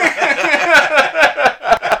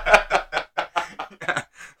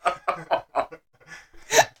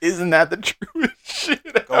 Isn't that the truest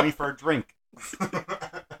shit? Going for a drink.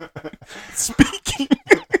 Speaking.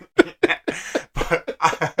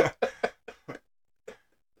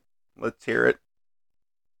 Let's hear it.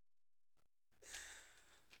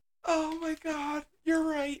 Oh my God, you're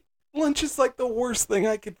right. Lunch is like the worst thing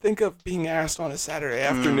I could think of being asked on a Saturday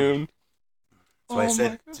afternoon. That's why I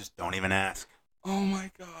said, just don't even ask. Oh my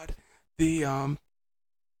God.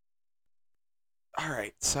 All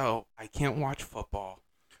right, so I can't watch football,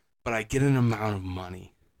 but I get an amount of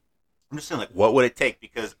money. I'm just saying, like, what would it take?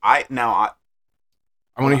 Because I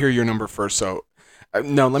want to hear your number first. So,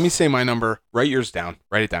 no, let me say my number. Write yours down.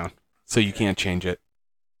 Write it down so you can't change it.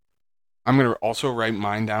 I'm going to also write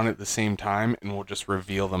mine down at the same time, and we'll just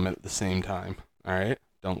reveal them at the same time. All right?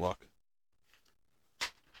 Don't look.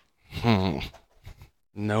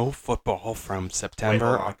 No football from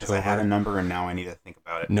September, October. I had a number, and now I need to think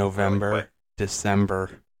about it. November,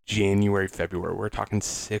 December, January, February. We're talking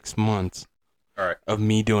 6 months. All right. Of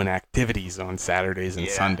me doing activities on Saturdays and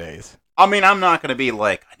Sundays. I mean, I'm not going to be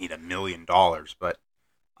like, I need $1 million, but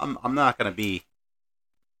I'm not going to be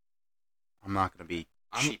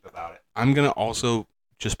cheap about it. I'm going to also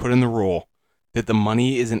just put in the rule that the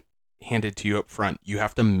money isn't handed to you up front. You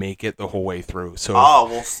have to make it the whole way through. So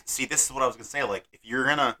see, this is what I was going to say. Like, if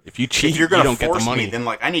you cheat, you're going to don't get the money. Me, then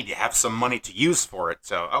like I need to have some money to use for it.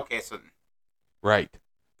 So right.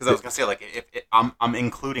 Because I was going to say, like, if I'm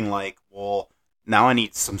including like, well, now I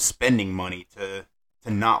need some spending money to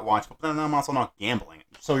not watch, but then I'm also not gambling.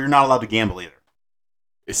 So you're not allowed to gamble either.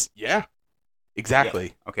 Exactly.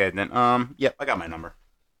 Yeah. Okay, then yep, I got my number.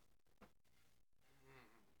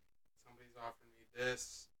 Somebody's offering me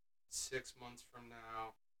this 6 months from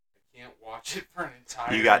now. I can't watch it for an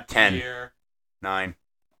entire year. You got 10, 9,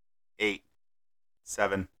 8,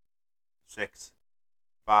 7, 6,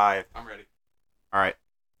 5. I'm ready. All right.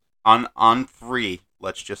 On 3,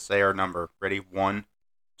 let's just say our number. Ready? 1,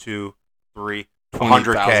 2, 3.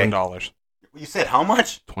 $100,000. You said how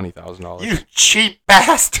much? $20,000. You cheap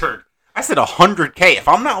bastard. I said $100K. If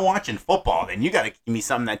I'm not watching football, then you got to give me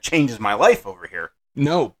something that changes my life over here.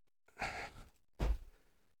 No.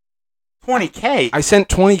 $20K? I sent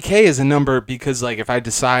 $20K as a number because, like, if I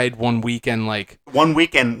decide one weekend,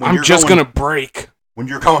 I'm just going to break. When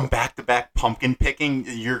you're going back-to-back pumpkin picking,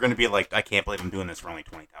 you're going to be like, I can't believe I'm doing this for only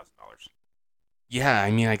 $20,000. Yeah,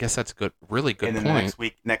 I mean, I guess that's a really good and point.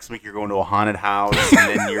 then next week you're going to a haunted house,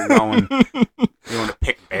 and then you're going to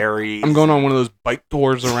pick berries. I'm going on one of those bike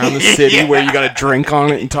tours around the city where you got to drink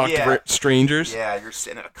on it and talk to strangers. Yeah, you're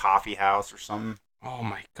sitting at a coffee house or something. Oh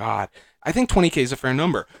my God. I think 20K is a fair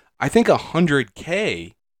number. I think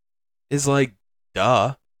 100K is like,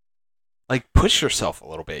 duh. Like, push yourself a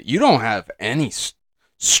little bit. You don't have any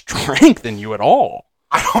strength in you at all.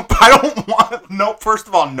 I don't want to. No, first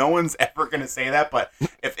of all, no one's ever going to say that. But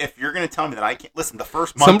if you're going to tell me that I can't listen, the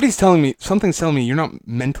first month, something's telling me you're not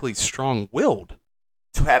mentally strong-willed.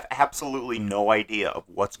 To have absolutely no idea of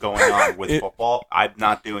what's going on with football, I'm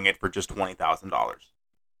not doing it for just $20,000.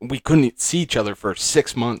 We couldn't see each other for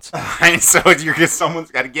 6 months. And so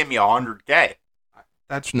someone's got to give me $100K.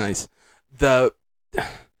 That's nice.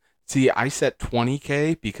 See, I set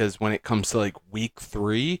 20K because when it comes to like week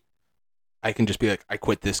 3. I can just be like, I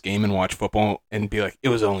quit this game and watch football and be like, it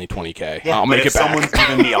was only 20K. Yeah, I'll make it back. If someone's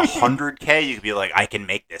giving me $100K, you could be like, I can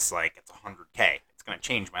make this like it's $100K. It's going to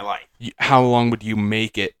change my life. How long would you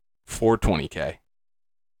make it for 20K?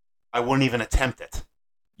 I wouldn't even attempt it.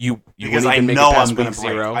 Because I know I'm going to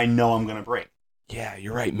break. I know I'm going to break. Yeah,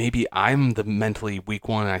 you're right. Maybe I'm the mentally weak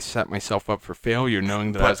one and I set myself up for failure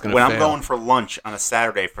knowing that I was going to fail. When I'm going for lunch on a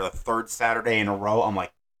Saturday for the 3rd Saturday in a row, I'm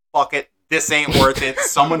like, fuck it. This ain't worth it.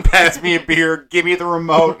 Someone pass me a beer. Give me the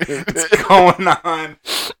remote. What's going on? I'm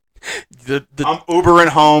Ubering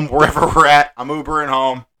home wherever we're at. I'm Ubering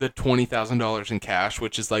home. The $20,000 in cash,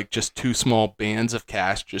 which is like just 2 small bands of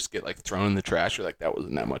cash, just get like thrown in the trash. You're like, that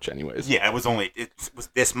wasn't that much, anyways. Yeah, it was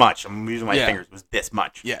this much. I'm using my fingers. It was this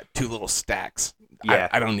much. Yeah, 2 little stacks. Yeah,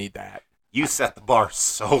 I don't need that. You set the bar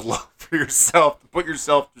so low for yourself to put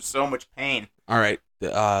yourself through so much pain. All right,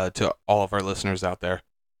 to all of our listeners out there.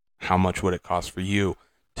 How much would it cost for you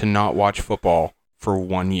to not watch football for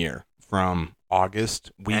 1 year from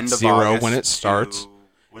August, week 0 when it starts?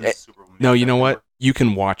 No, you know what? You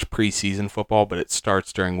can watch preseason football, but it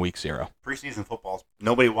starts during week 0. Preseason football,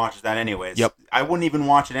 nobody watches that anyways. Yep. I wouldn't even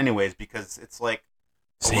watch it anyways because it's like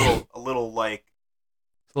a little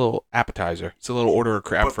appetizer. It's a little order of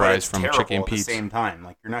crab fries from Chicken and Pete's. At the same time,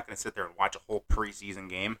 like you're not going to sit there and watch a whole preseason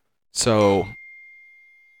game. So,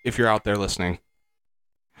 if you're out there listening,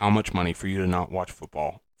 how much money for you to not watch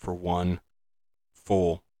football for 1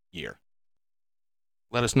 full year?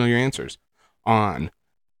 Let us know your answers on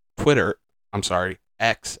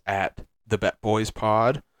X at the Bet Boys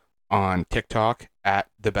Pod, on TikTok at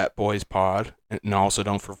the Bet Boys Pod, and also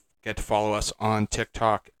don't forget to follow us on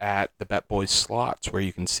TikTok at the Bet Boys Slots, where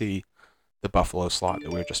you can see the Buffalo slot that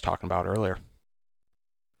we were just talking about earlier.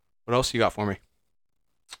 What else you got for me?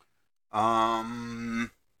 Got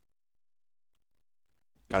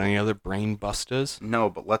any other brain busters? No,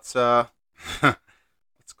 but let's go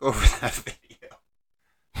over that video.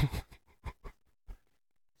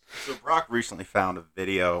 So Brock recently found a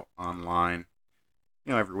video online.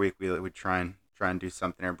 You know, every week we try and do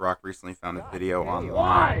something. And Brock recently found a video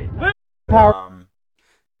online. I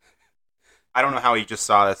don't know how he just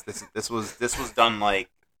saw this. This was done like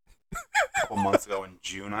a couple months ago in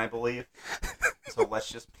June, I believe. So let's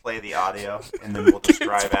just play the audio and then we'll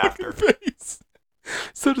describe after.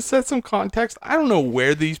 So to set some context, I don't know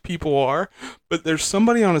where these people are, but there's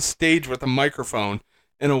somebody on a stage with a microphone,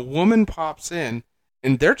 and a woman pops in,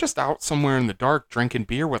 and they're just out somewhere in the dark drinking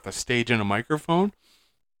beer with a stage and a microphone.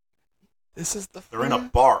 They're in a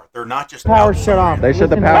bar. They're not just power shut off. They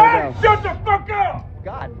shut the power down. Shut the fuck up!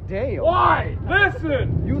 God damn. Why?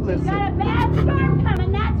 Listen! You listen. We got a bad storm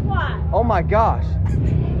coming, that's why. Oh my gosh.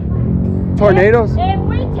 Tornadoes? If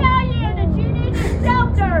we tell you that you need to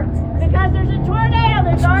shelter because there's a tornado,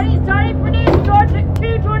 there's already started producing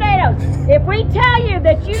 2 tornadoes. If we tell you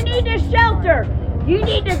that you need to shelter, you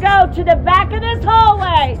need to go to the back of this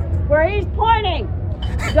hallway where he's pointing.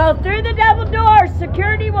 Go through the double doors.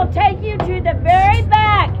 Security will take you to the very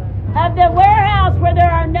back of the warehouse where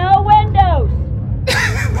there are no windows.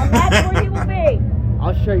 And that's where you will be.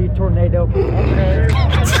 I'll show you tornado. Okay.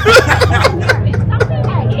 Stop being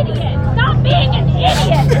an idiot. Stop being an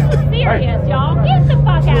idiot. This is serious, y'all. Get the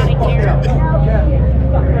fuck out of here.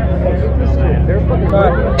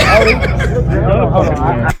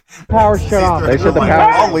 Power shut off. They shut the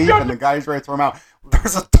power. I'll leave, and the guy's ready to throw him out.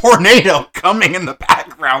 There's a tornado coming in the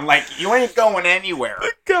background. Like, you ain't going anywhere.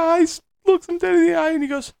 The guy's looks him dead in the eye, and he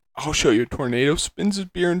goes, "I'll show you a tornado." Spins his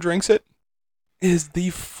beer and drinks it. Is the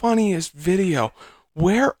funniest video.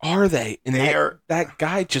 Where are they? And that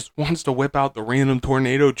guy just wants to whip out the random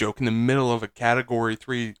tornado joke in the middle of a Category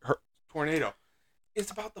 3 tornado. It's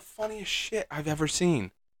about the funniest shit I've ever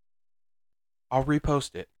seen. I'll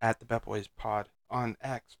repost it at the Bet Boys Pod on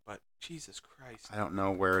X, but Jesus Christ. I don't know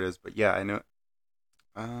where it is, but yeah, I know.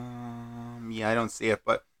 Yeah, I don't see it,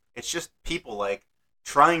 but it's just people like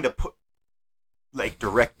trying to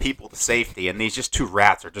direct people to safety, and these just two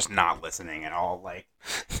rats are just not listening at all. Like,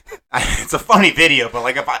 it's a funny video, but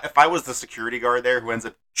like if I was the security guard there who ends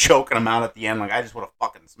up choking him out at the end, like I just would have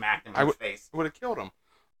fucking smacked him in the face. I would have killed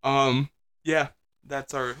him. Yeah,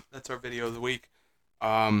 that's our video of the week.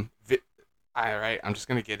 All right, I'm just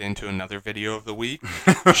gonna get into another video of the week.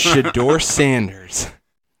 Shedeur Sanders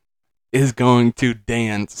is going to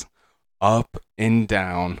dance up and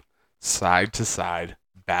down, side to side,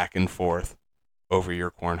 back and forth over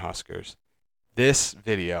your Cornhuskers. This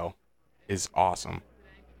video is awesome.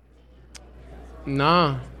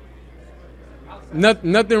 Nah.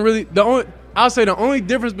 Nothing really. I'll say the only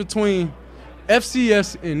difference between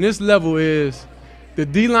FCS and this level is the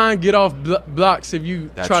D-line get off blocks if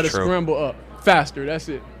you try to scramble up faster. That's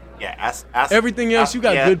it. Yeah, everything else, you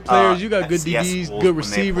got good players, you got good DBs, good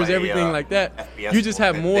receivers, everything like that. FBS you just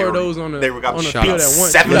have more of those on the field at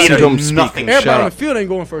once. 70 nothing. Everybody on the field ain't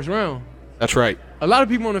going first round. That's right. A lot of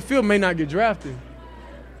people on the field may not get drafted.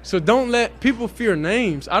 So don't let people fear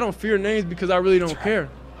names. I don't fear names because I really don't care.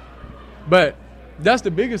 But that's the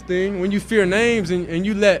biggest thing. When you fear names and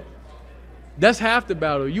you let – that's half the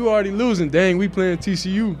battle. You already losing. Dang, we playing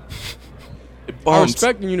TCU. I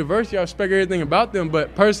respect the university. I respect everything about them.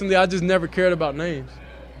 But personally, I just never cared about names.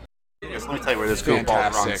 Let me tell you where this goes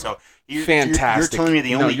wrong. So you're telling me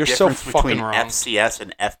the only difference between FCS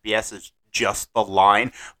and FBS is just the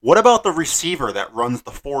line? What about the receiver that runs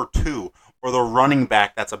the 4-2 or the running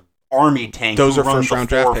back that's a Army tank? Those are first-round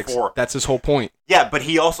draft picks. That's his whole point. Yeah, but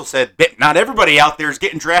he also said not everybody out there is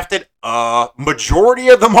getting drafted. Majority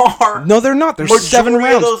of them are. No, they're not. There's 7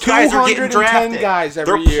 rounds. Those guys are getting drafted. Guys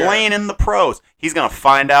every year. They're playing in the pros. He's going to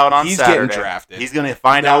find out on Saturday. He's getting drafted. He's going to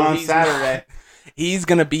find out on Saturday. He's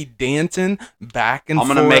going to be dancing back and forth,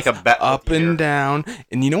 I'm going to make a bet up and down.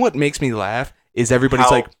 And you know what makes me laugh is everybody's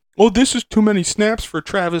like, "Oh, this is too many snaps for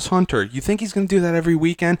Travis Hunter." You think he's going to do that every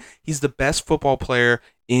weekend? He's the best football player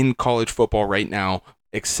in college football right now,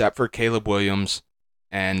 except for Caleb Williams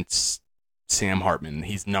and Sam Hartman.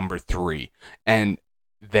 He's number 3. And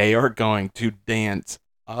they are going to dance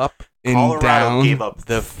up and Colorado down gave up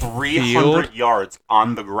the 300 field. yards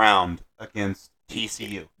on the ground against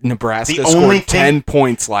TCU. Nebraska scored 10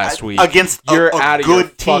 points last week. Against You're a out of good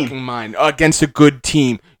your team. fucking mind. Against a good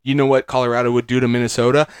team. You know what Colorado would do to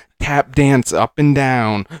Minnesota? Tap dance up and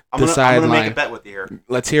down the sideline. I'm going to make a bet with you here.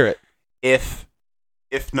 Let's hear it. If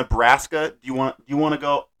Nebraska, do you want to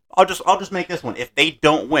go? I'll just make this one. If they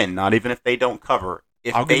don't win, not even if they don't cover,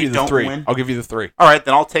 I'll give you the 3. I'll give you the 3. All right,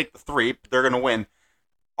 then I'll take the 3. They're going to win.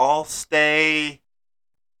 I'll stay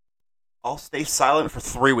silent for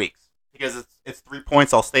 3 weeks because it's 3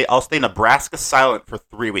 points. I'll stay Nebraska silent for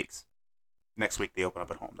 3 weeks. Next week they open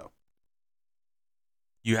up at home though.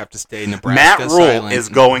 You have to stay Nebraska Matt Rule silent. is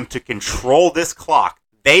going to control this clock.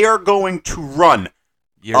 They are going to run.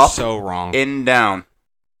 You're up so wrong. And down.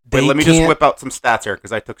 Wait, let me just whip out some stats here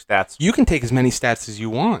because I took stats. You can take as many stats as you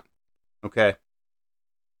want. Okay.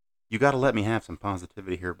 You got to let me have some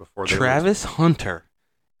positivity here before they Travis Hunter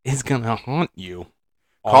is going to haunt you.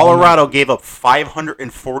 Colorado gave up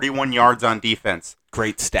 541 yards on defense.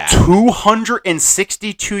 Great stat.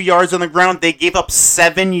 262 yards on the ground. They gave up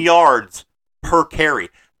 7 yards per carry.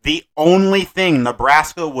 The only thing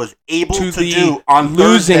Nebraska was able to do on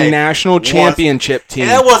losing Thursday national championship team.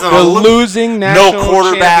 That wasn't losing national no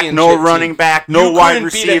quarterback, no running back, no wide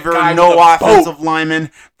receiver, no offensive lineman.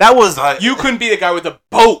 That was you couldn't be the guy with a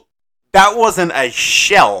boat. That wasn't a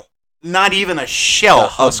shell. Not even a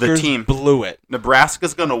shell of the team. Blew it.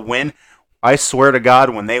 Nebraska's going to win. I swear to God,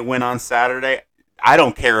 when they win on Saturday, I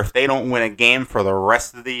don't care if they don't win a game for the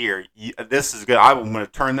rest of the year. This is good. I'm going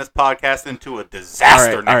to turn this podcast into a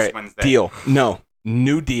disaster next Wednesday. Deal. No.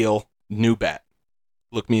 New deal. New bet.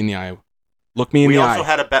 Look me in the eye. Look me in the eye. We also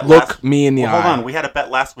had a bet Look me in the eye. Hold on. We had a bet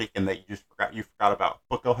last weekend that you forgot about.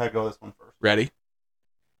 But go ahead. Go this one first. Ready?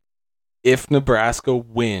 If Nebraska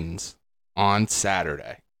wins on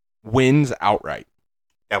Saturday, wins outright.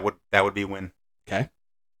 That would be a win. Okay.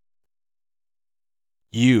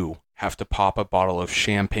 You have to pop a bottle of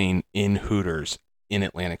champagne in Hooters in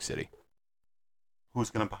Atlantic City. Who's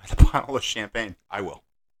going to buy the bottle of champagne? I will.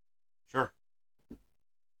 Sure.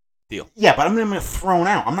 Deal. Yeah, but I'm going to get thrown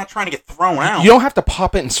out. I'm not trying to get thrown thrown out. You don't have to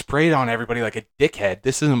pop it and spray it on everybody like a dickhead.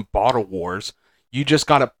 This isn't bottle wars. You just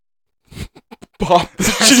gotta pop the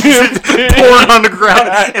champagne. Pour it on the ground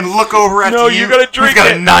and look over at you gotta drink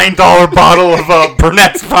got it. a $9 bottle of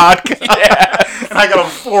Burnett's vodka. Yeah. And I got a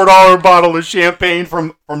 $4 bottle of champagne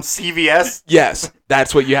from CVS. Yes,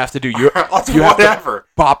 that's what you have to do. You have Whatever. to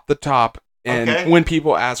pop the top, and Okay. when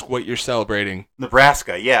people ask what you're celebrating,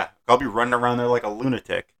 Nebraska, yeah. I'll be running around there like a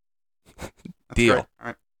lunatic. That's deal, great. All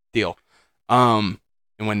right. deal. And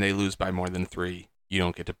when they lose by more than 3, you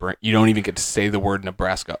don't even get to say the word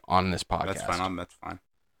Nebraska on this podcast. That's fine. That's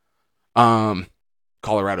fine.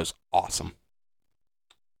 Colorado's awesome.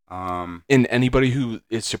 Um, And anybody who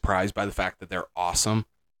is surprised by the fact that they're awesome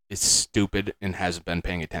is stupid and hasn't been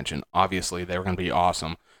paying attention. Obviously, they're going to be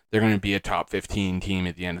awesome. They're going to be a top 15 team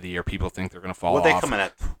at the end of the year. People think they're going to fall what off. they come in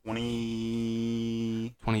at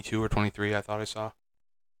 20? 22 or 23, I thought I saw.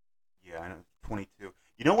 Yeah, I know 22.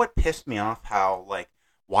 You know what pissed me off? How like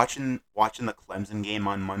watching the Clemson game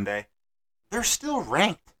on Monday, they're still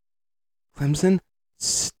ranked. Clemson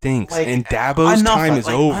stinks, Like, and Dabo's enough time of- is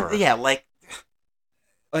like, over. Yeah, like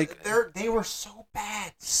Like they were so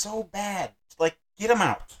bad. Like get them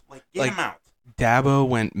out. Get them out. Dabo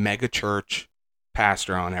went mega church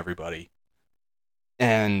pastor on everybody,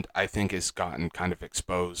 and I think has gotten kind of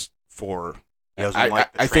exposed for. He doesn't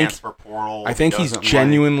like the transfer portal. I think he's doesn't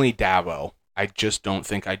genuinely Dabo. I just don't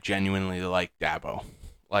think I genuinely like Dabo.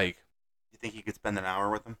 Like, You think you could spend an hour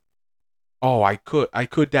with him? oh, I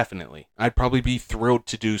could definitely. I'd probably be thrilled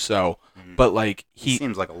to do so. Mhm. But like He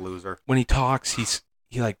seems like a loser. when he talks,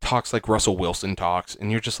 he like talks like Russell Wilson talks,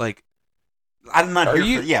 and you're just like, I'm not Are here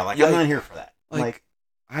you- for. Yeah, like yeah, I'm not here for that. like,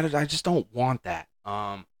 I just don't want that.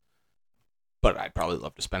 But I'd probably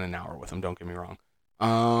love to spend an hour with him. Don't get me wrong.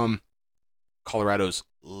 Colorado's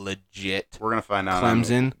legit. we're gonna find out. on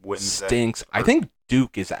Clemson Wednesday. stinks. I think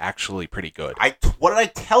Duke is actually pretty good. What did I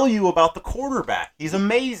tell you about the quarterback? He's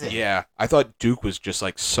amazing. Yeah, I thought Duke was just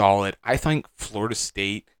like solid. I think Florida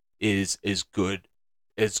State is as good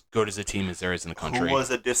as a team as there is in the country. Who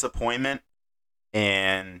was a disappointment?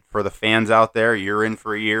 And for the fans out there, you're in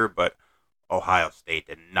for a year, but Ohio State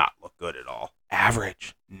did not look good at all.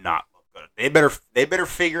 Average. Not look good. They better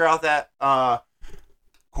figure out that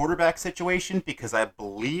quarterback situation, because I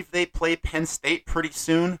believe they play Penn State pretty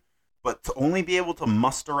soon. But to only be able to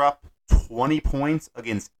muster up 20 points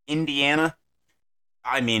against Indiana,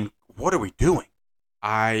 I mean, what are we doing?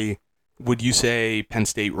 Would you say Penn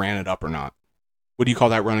State ran it up or not? Would you call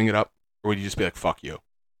that running it up, or would you just be like, fuck you?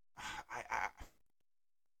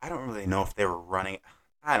 I don't really know if they were running.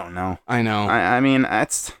 I don't know. I know. I mean,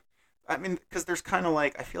 because there's kind of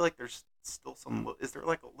like, I feel like there's still is there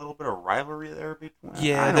like a little bit of rivalry there between?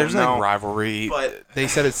 Yeah, I don't there's know. like rivalry. But they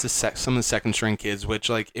said it's some of the second string kids, which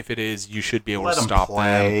like if it is, you should be able let to them stop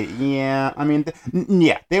play. them. Yeah, I mean,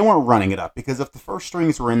 they weren't running it up, because if the first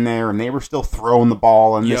strings were in there and they were still throwing the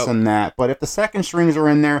ball and this Yep. and that, but if the second strings are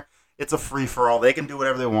in there, it's a free for all. They can do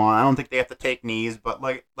whatever they want. I don't think they have to take knees, but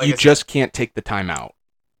like You I just can't take the time out.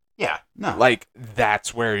 yeah, no. Like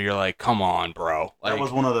that's where you're like, come on, bro. Like That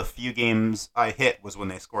was one of the few games I hit was when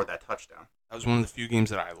they scored that touchdown. that was one of the few games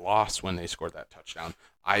that I lost when they scored that touchdown.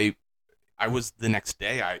 I was the next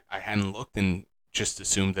day. I hadn't looked and just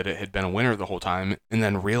assumed that it had been a winner the whole time, and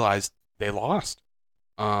then realized they lost.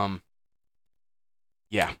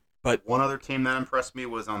 Yeah, but One other team that impressed me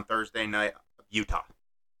was on Thursday night, Utah.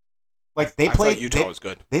 Like they I thought played Utah was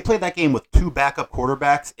good. They played that game with 2 backup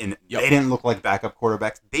quarterbacks, and Yep. they didn't look like backup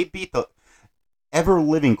quarterbacks. They beat the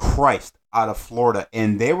ever-living Christ out of Florida,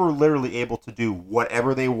 and they were literally able to do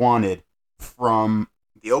whatever they wanted from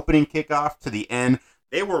the opening kickoff to the end.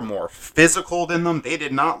 They were more physical than them. They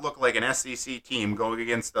did not look like an SEC team going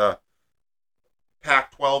against a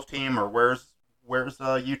Pac-12 team, or where's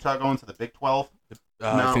Utah going to the Big 12?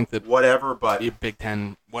 I think that whatever, but Big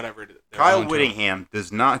Ten, whatever. they're Kyle going to. Whittingham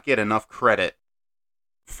does not get enough credit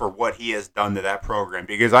for what he has done to that program,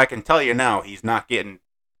 because I can tell you now he's not getting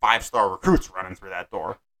 5-star recruits running through that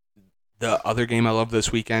door. The other game I love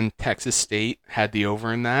this weekend, Texas State had the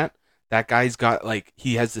over in that. That guy's got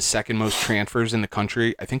he has the second most transfers in the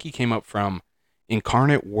country. I think he came up from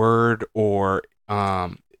Incarnate Word or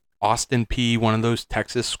Austin P, one of those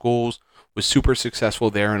Texas schools, was super successful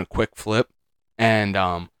there in a quick flip. And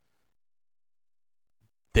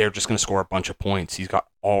they're just going to score a bunch of points. He's got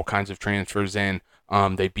all kinds of transfers in.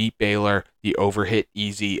 They beat Baylor. The over hit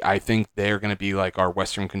easy. I think they're going to be like our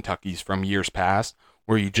Western Kentuckys from years past,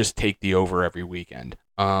 where you just take the over every weekend.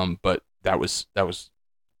 But that was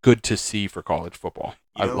good to see for college football.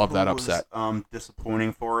 I love that upset.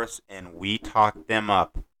 Disappointing for us, and we talked them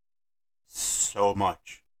up so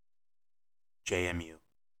much. JMU.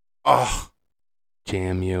 Oh,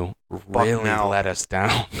 JMU really Bucknell. let us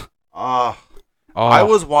down. oh. Oh, I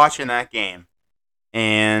was watching that game,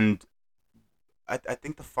 and I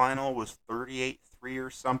think the final was 38-3 or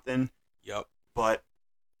something. Yep. But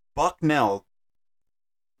Bucknell,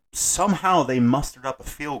 somehow they mustered up a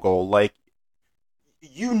field goal. Like,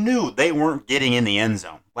 you knew they weren't getting in the end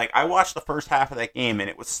zone. Like, I watched the first half of that game, and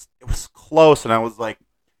it was close, and I was like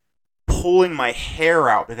pulling my hair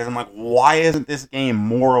out because I'm like, why isn't this game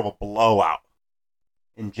more of a blowout?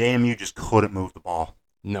 And JMU just couldn't move the ball.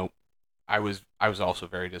 Nope. I was also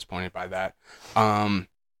very disappointed by that.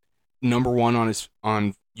 Number one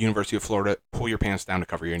on University of Florida, pull your pants down to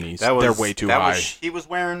cover your knees. They're way too high. He was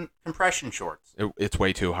wearing compression shorts. It's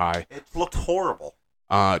way too high. It looked horrible.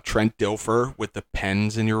 Trent Dilfer with the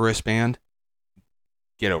pens in your wristband.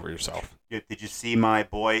 Get over yourself. Did you see my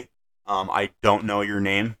boy? I don't know your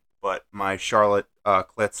name, but my Charlotte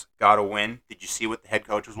Clits got a win. Did you see what the head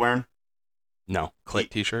coach was wearing? No. Clit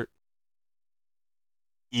t-shirt?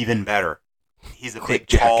 Even better. He's a Click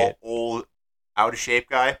big, tall, jacket. old, out-of-shape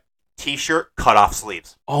guy. T-shirt, cut-off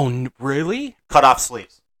sleeves. Oh, really? Cut-off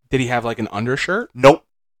sleeves. Did he have like an undershirt? Nope.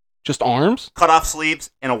 Just arms? Cut-off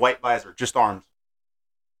sleeves and a white visor. Just arms.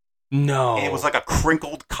 No. And it was like a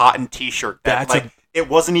crinkled cotton T-shirt. That's it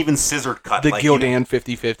wasn't even scissored cut. the like, Gildan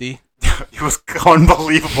 50-50. It was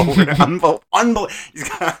unbelievable. He's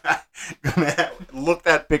gonna look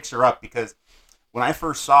that picture up because when I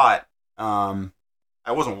first saw it,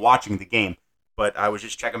 I wasn't watching the game, but I was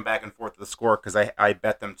just checking back and forth the score because I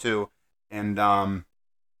bet them too. And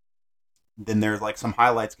then there's like some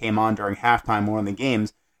highlights came on during halftime one of the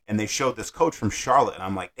games, and they showed this coach from Charlotte, and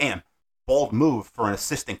I'm like, damn, bold move for an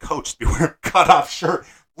assistant coach to be wearing a cutoff shirt.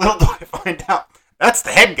 Little do I find out, that's the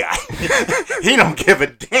head guy. He don't give a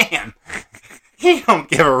damn. He don't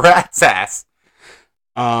give a rat's ass.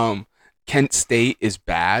 Kent State is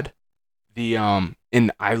bad.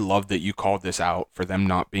 And I love that you called this out for them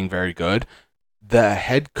not being very good. The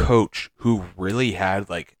head coach who really had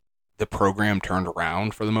like the program turned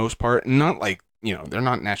around for the most part, and not like, they're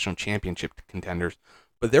not national championship contenders,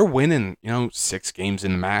 but they're winning, 6 games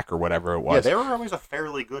in the MAC or whatever it was. Yeah, they were always a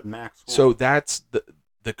fairly good MAC school. So that's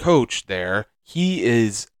the coach there. He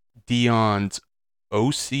is Dion's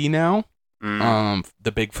OC now.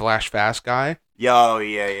 The big flash fast guy. Yeah.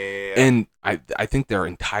 And I think their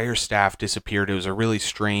entire staff disappeared. It was a really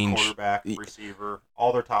strange quarterback, receiver,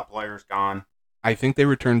 all their top players gone. I think they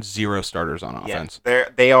returned 0 starters on offense. Yeah,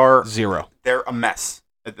 they are 0. They're a mess.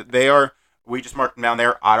 They are. We just marked them down.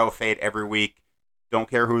 They're auto fade every week. Don't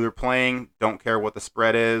care who they're playing. Don't care what the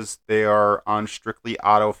spread is. They are on strictly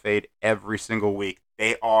auto fade every single week.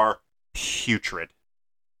 They are putrid.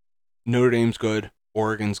 Notre Dame's good.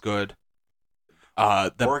 Oregon's good.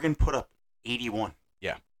 Oregon put up 81.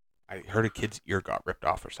 Yeah. I heard a kid's ear got ripped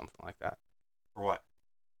off or something like that. For what?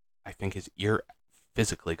 I think his ear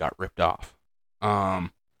physically got ripped off.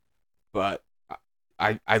 But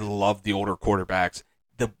I love the older quarterbacks.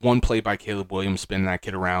 The one play by Caleb Williams spinning that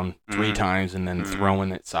kid around 3 times and then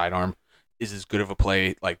throwing it sidearm is as good of a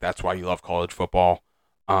play. Like, that's why you love college football.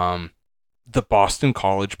 The Boston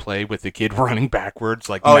College play with the kid running backwards,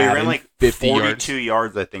 like, he ran like 50 42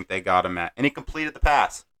 yards, I think they got him at. And he completed the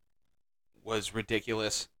pass. Was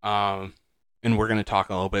ridiculous. And we're going to talk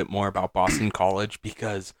a little bit more about Boston College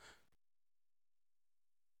because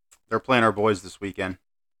they're playing our boys this weekend.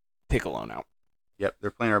 Take a loan out. Yep,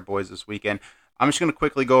 they're playing our boys this weekend. I'm just going to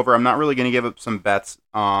quickly go over. I'm not really going to give up some bets,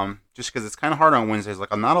 just because it's kind of hard on Wednesdays.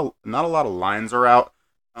 Like, not a lot of lines are out,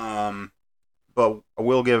 but I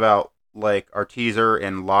will give out like our teaser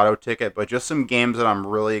and lotto ticket. But just some games that I'm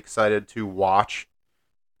really excited to watch.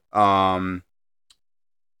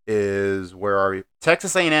 Is where are we?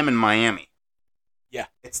 Texas A&M and Miami. Yeah,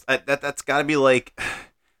 it's that's got to be like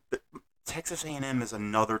Texas A&M is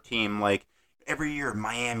another team. Like, every year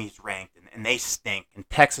Miami's ranked and they stink, and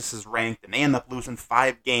Texas is ranked and they end up losing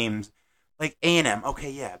 5 games. Like, A&M, okay,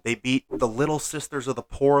 yeah, they beat the Little Sisters of the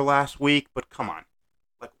Poor last week, but come on,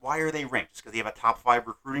 like, why are they ranked? Just because they have a top 5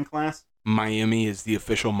 recruiting class? Miami is the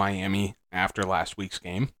official Miami after last week's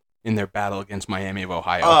game in their battle against Miami of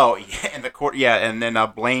Ohio. Oh yeah, and then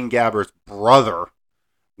Blaine Gabber's brother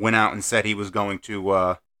went out and said he was going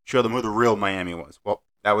to show them who the real Miami was. Well,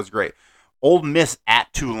 that was great. Ole Miss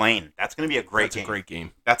at Tulane. That's going to be a great game. That's a great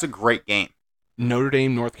game. That's a great game. Notre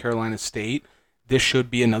Dame, North Carolina State. This should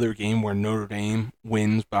be another game where Notre Dame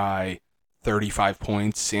wins by 35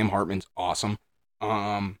 points. Sam Hartman's awesome.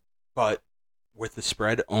 But with the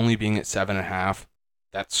spread only being at 7.5,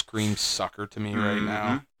 that screams sucker to me right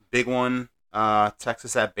now. Big one.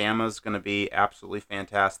 Texas at Bama is going to be absolutely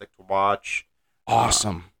fantastic to watch.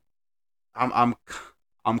 Awesome. I'm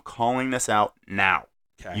I'm calling this out now.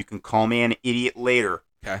 Okay. You can call me an idiot later.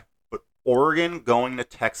 Okay. But Oregon going to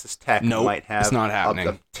Texas Tech might have. It's not happening.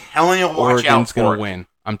 I'm telling you, watch Oregon's out for gonna it. win.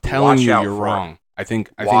 I'm telling Watch you, out you're for it. wrong. I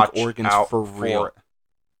think Watch Oregon's out for for real. it.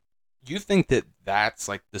 You think that that's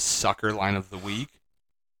like the sucker line of the week?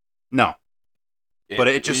 No. But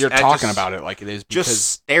it just you're I talking just- about it like it is because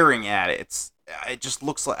Just staring at it, it just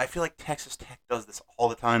looks like I feel like Texas Tech does this all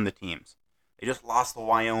the time. The teams, they just lost to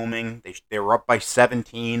Wyoming. They were up by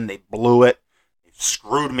 17. They blew it. They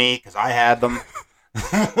screwed me because I had them.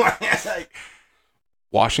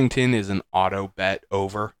 Washington is an auto bet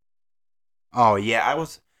over. Oh yeah,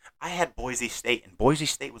 I had Boise State, and Boise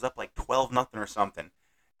State was up like 12-0 or something.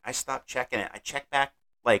 I stopped checking it. I checked back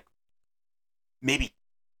like maybe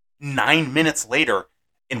 9 minutes later,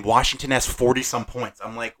 and Washington has 40-some points.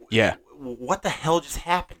 I'm like, Yeah. What the hell just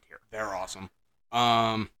happened here? They're awesome.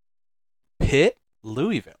 Pitt,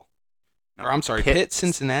 Louisville. No, Or I'm sorry, Pitt,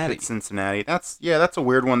 Cincinnati. Pitt, Cincinnati. That's a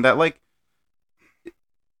weird one. That like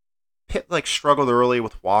Pitt like struggled early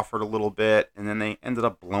with Wofford a little bit, and then they ended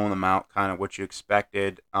up blowing them out, kind of what you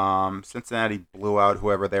expected. Cincinnati blew out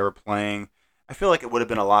whoever they were playing. I feel like it would have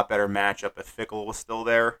been a lot better matchup if Fickle was still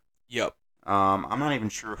there. Yep. I'm not even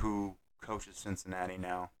sure who coaches Cincinnati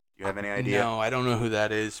now. Do you have any idea? No, I don't know who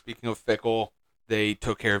that is. Speaking of Fickle, they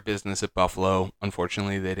took care of business at Buffalo.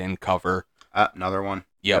 Unfortunately, they didn't cover. Another one.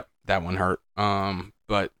 Yep, that one hurt.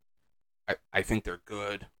 But I think they're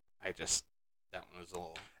good. That one was a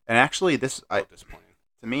little And actually, disappointing.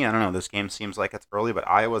 to me, I don't know. This game seems like it's early, but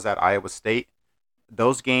Iowa's at Iowa State.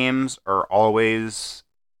 Those games are always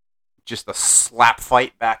just a slap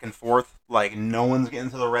fight back and forth. Like no one's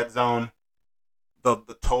getting to the red zone. The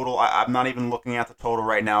total, I'm not even looking at the total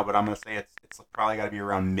right now, but I'm gonna say it's probably got to be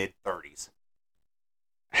around mid-30s.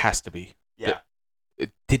 Has to be. Yeah.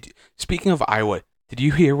 Speaking of Iowa, did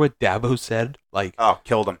you hear what Dabo said? Like, Oh,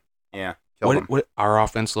 killed him. Yeah, killed him. what our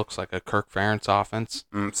offense looks like a Kirk Ferentz offense,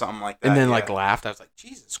 Something like that. and then yeah. like laughed. I was like,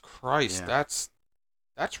 Jesus Christ, Yeah.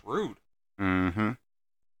 that's rude. Mm-hmm.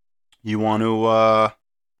 You want to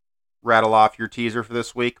rattle off your teaser for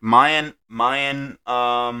this week? Mine.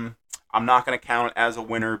 I'm not going to count it as a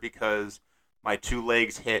winner because my two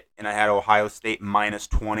legs hit, and I had Ohio State minus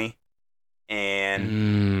 20,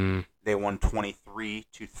 and they won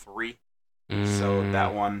 23-3. So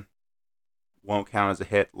that one won't count as a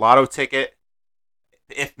hit. Lotto ticket.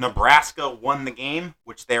 If Nebraska won the game,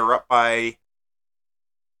 which they were up by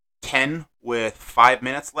 10 with 5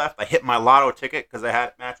 minutes left, I hit my lotto ticket because I had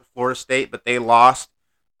a match with Florida State, but they lost.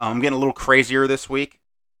 I'm getting a little crazier this week.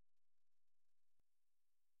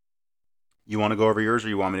 You want to go over yours or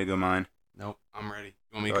you want me to go mine? Nope, I'm ready.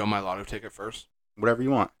 You want me to go my lotto ticket first? Whatever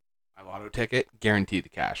you want. My lotto ticket, guaranteed the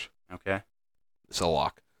cash. Okay. It's a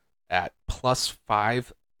lock at plus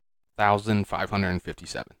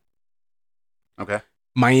 5,557. Okay.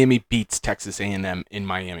 Miami beats Texas A&M in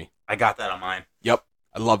Miami. I got that on mine. Yep,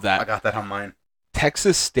 I love that. I got that on mine.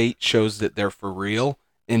 Texas State shows that they're for real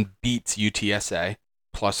and beats UTSA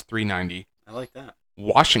plus 390. I like that.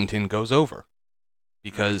 Washington goes over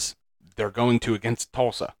because they're going to against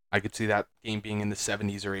Tulsa. I could see that game being in the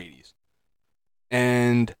 70s or 80s.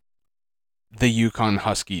 And the Yukon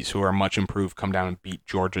Huskies, who are much improved, come down and beat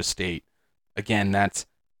Georgia State. Again, that's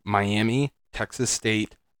Miami, Texas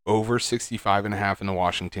State, over 65.5 in the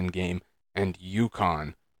Washington game, and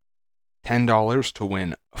Yukon, $10 to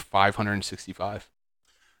win 565.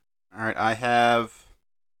 All right, I have...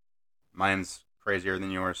 Mine's crazier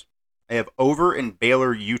than yours. I have over in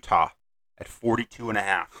Baylor, Utah at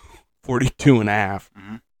 42.5. 42.5.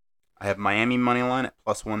 Mm-hmm. I have Miami money line at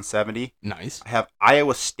plus 170. Nice. I have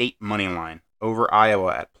Iowa State money line over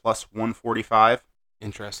Iowa at plus 145.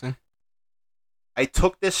 Interesting. I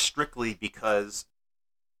took this strictly because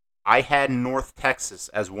I had North Texas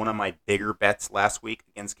as one of my bigger bets last week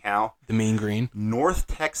against Cal. The Mean Green. North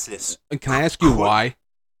Texas. Can I ask you why?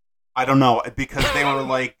 I don't know. Because they were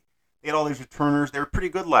like, they had all these returners. They were pretty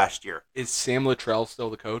good last year. Is Sam Luttrell still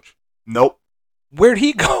the coach? Nope. Where'd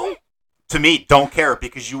he go? To me, don't care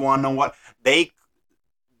because you want to know what? They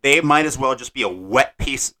might as well just be a wet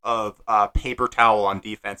piece of paper towel on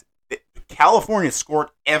defense. California scored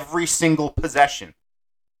every single possession.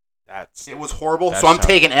 It was horrible. So I'm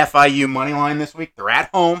taking FIU money line this week. They're at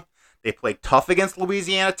home. They played tough against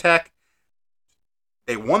Louisiana Tech.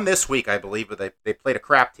 They won this week, I believe, but they played a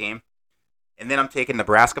crap team. And then I'm taking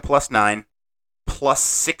Nebraska plus 9, plus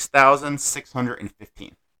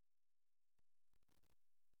 6,615.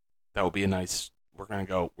 That would be a nice. We're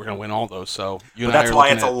gonna win all those. So But that's why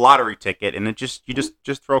it's a lottery ticket, and you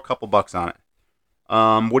just throw a couple bucks on it.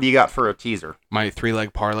 What do you got for a teaser? My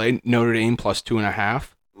 3-leg parlay: Notre Dame plus 2.5.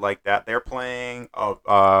 like that. They're playing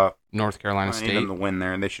North Carolina I need State. them to win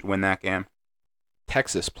there, and they should win that game.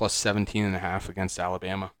 Texas plus 17.5 against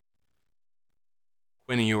Alabama.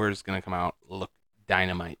 Quinn Ewers going to come out, look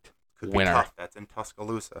dynamite. Could Winner. be tough. That's in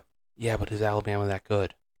Tuscaloosa. Yeah, but is Alabama that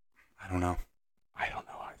good? I don't know. I don't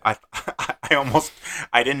know either.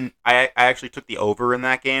 I actually took the over in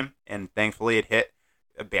that game, and thankfully it hit.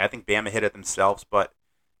 I think Bama hit it themselves, but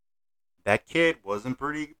that kid wasn't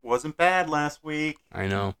bad last week. I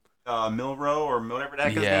know. Milrow or whatever the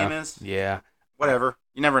heck his name is. Yeah. Whatever.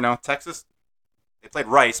 You never know. Texas, they played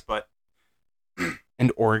Rice, but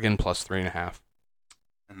And Oregon plus 3.5.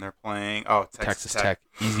 and they're playing Texas Tech.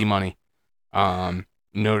 Easy money.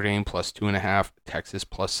 Notre Dame plus 2.5. Texas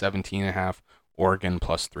plus 17.5. Oregon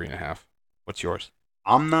plus 3.5. What's yours?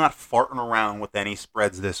 I'm not farting around with any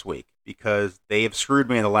spreads this week because they have screwed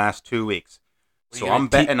me the last 2 weeks. So I'm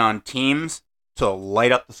betting on teams to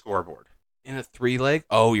light up the scoreboard. In a 3-leg?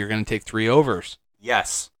 Oh, you're going to take 3 overs.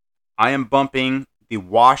 Yes. I am bumping the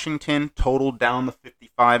Washington total down to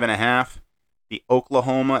 55.5, the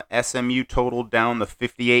Oklahoma SMU total down to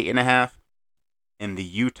 58.5, and the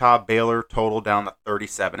Utah Baylor total down to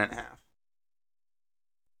 37.5.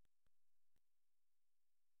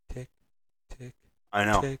 Tick, tick. I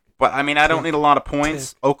know. Tick, But, I mean, I don't tick, need a lot of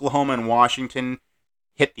points. tick. Oklahoma and Washington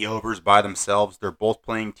hit the overs by themselves. They're both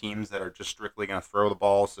playing teams that are just strictly going to throw the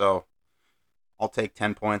ball, so I'll take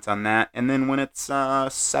 10 points on that. And then when it's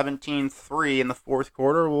 17-3 in the fourth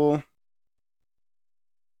quarter, we'll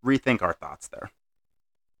rethink our thoughts there.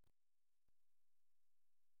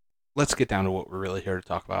 Let's get down to what we're really here to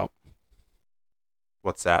talk about.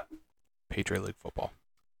 What's that? Patriot League football.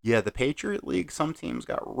 Yeah, the Patriot League, some teams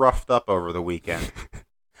got roughed up over the weekend.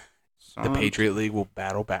 The Patriot League will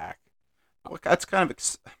battle back. Look, that's kind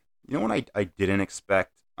of... you know what I didn't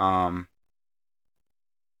expect?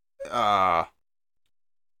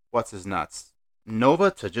 What's his nuts?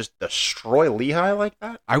 Nova to just destroy Lehigh like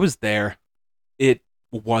that? I was there. It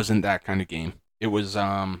wasn't that kind of game. It was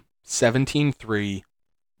 17-3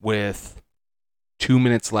 with 2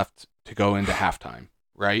 minutes left to go into halftime,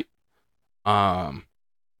 right?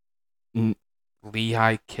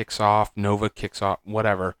 Lehigh kicks off, Nova kicks off,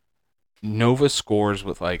 whatever. Nova scores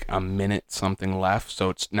with like a minute something left, so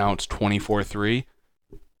it's 24-3.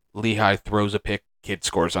 Lehigh throws a pick, kid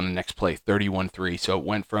scores on the next play, 31-3. So it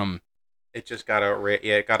went from... It just got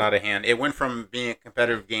it got out of hand. It went from being a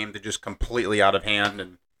competitive game to just completely out of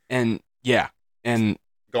hand and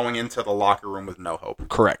going into the locker room with no hope.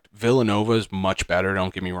 Correct. Villanova is much better,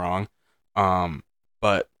 don't get me wrong.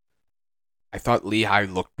 But I thought Lehigh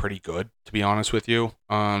looked pretty good, to be honest with you.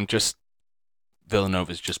 Just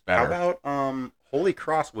Villanova's just better. How about Holy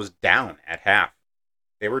Cross was down at half.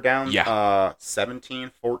 They were down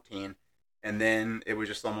 17-14, and then it was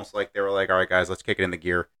just almost like they were like, all right, guys, let's kick it into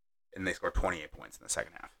gear. And they scored 28 points in the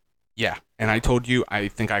second half. Yeah, and I told you, I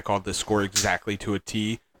think I called this score exactly to a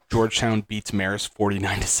T. Georgetown beats Marist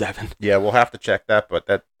 49-7. Yeah, we'll have to check that, but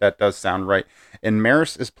that does sound right. And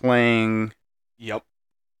Marist is playing... Yep.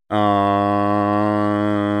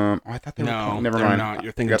 I thought they were playing... Never mind. Not.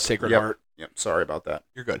 You're thinking of Sacred Heart. Yep, sorry about that.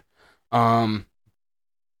 You're good.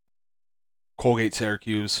 Colgate,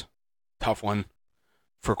 Syracuse, tough one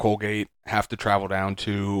for Colgate. Have to travel down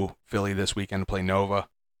to Philly this weekend to play Nova.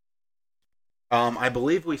 I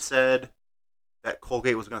believe we said that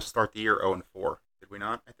Colgate was going to start the year 0-4. Did we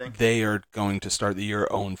not, I think? They are going to start the year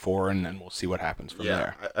 0-4, and then we'll see what happens from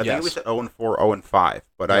there. I think we said 0-4, 0-5.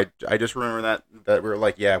 But yep. I just remember that we were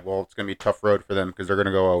like, yeah, well, it's going to be a tough road for them because they're going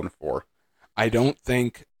to go 0-4. I don't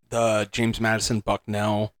think the James Madison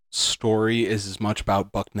Bucknell story is as much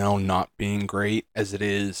about Bucknell not being great as it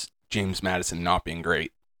is James Madison not being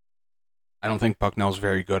great. I don't think Bucknell's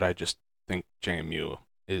very good. I just think JMU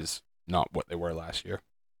is not what they were last year.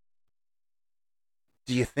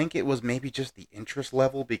 Do you think it was maybe just the interest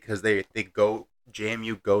level because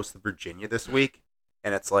JMU goes to Virginia this week,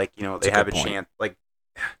 and it's like, you know, they have a chance. Like,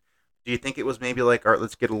 do you think it was maybe like, all right,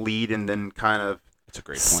 let's get a lead and then kind of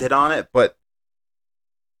sit on it? But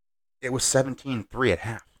it was 17-3 at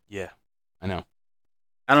half. Yeah, I know.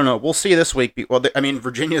 I don't know. We'll see this week. Well, I mean,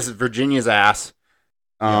 Virginia's ass.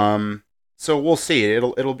 So we'll see.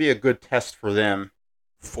 It'll be a good test for them.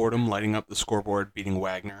 Fordham lighting up the scoreboard, beating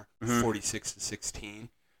Wagner 46-16.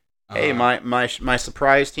 Hey, my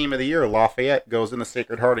surprise team of the year, Lafayette, goes in the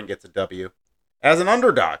Sacred Heart and gets a W as an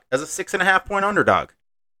underdog, as a 6.5-point underdog.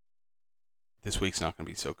 This week's not going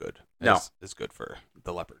to be so good. As good for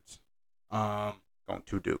the Leopards. Going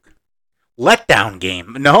to Duke. Letdown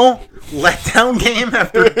game. No? Letdown game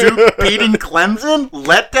after Duke beating Clemson?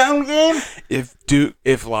 Letdown game?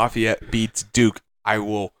 If Lafayette beats Duke, I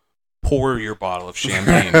will pour your bottle of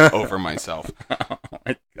champagne over myself. Oh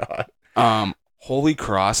my god. Holy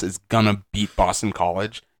Cross is gonna beat Boston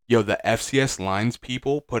College. Yo, the FCS lines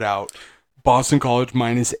people put out Boston College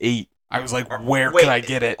 -8. I was like, where could I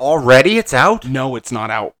get it? Already it's out? No, it's not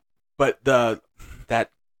out. But that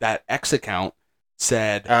X account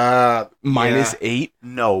said -8.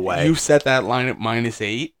 No way. You set that line at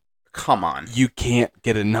 -8. Come on. You can't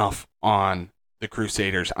get enough on the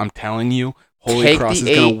Crusaders. I'm telling you, Holy Cross is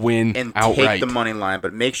going to win and outright. Take the money line,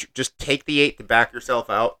 but make sure just take the 8 to back yourself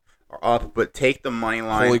out or up, but take the money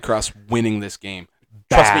line. Holy Cross winning this game.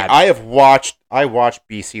 Trust me, Bad. I watched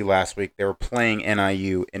BC last week. They were playing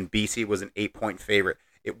NIU, and BC was an 8-point favorite.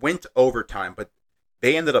 It went to overtime, but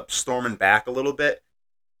they ended up storming back a little bit.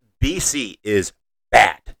 BC is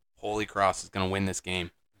bad. Holy Cross is going to win this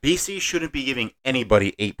game. BC shouldn't be giving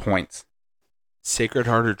anybody 8 points. Sacred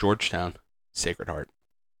Heart or Georgetown? Sacred Heart.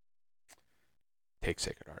 Take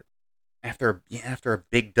Sacred Heart. After a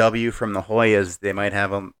big W from the Hoyas, they might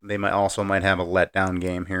also have a letdown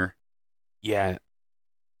game here. Yeah.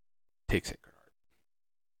 Take Sacred Heart.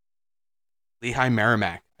 Lehigh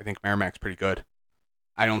Merrimack. I think Merrimack's pretty good.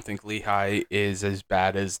 I don't think Lehigh is as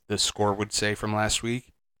bad as the score would say from last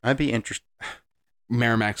week. I'd be interested.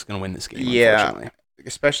 Merrimack's going to win this game, Yeah, unfortunately.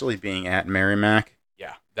 especially being at Merrimack.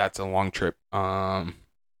 Yeah, that's a long trip.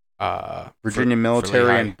 Virginia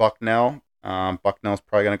Military and Bucknell. Bucknell's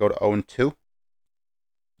probably going to go to 0-2.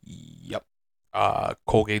 Yep.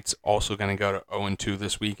 Colgate's also going to go to 0-2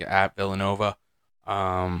 this week at Villanova.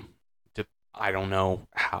 I don't know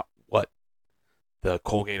what the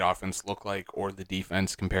Colgate offense looked like or the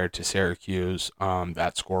defense compared to Syracuse.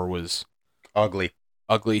 That score was ugly.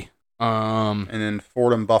 And then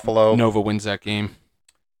Fordham Buffalo. Nova wins that game.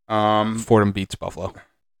 Fordham beats Buffalo.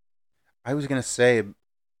 I was going to say,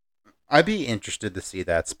 I'd be interested to see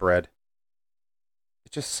that spread.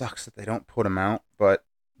 It just sucks that they don't put them out, but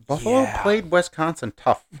Buffalo played Wisconsin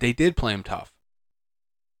tough. They did play them tough.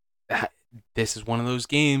 This is one of those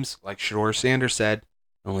games, like Shador Sanders said,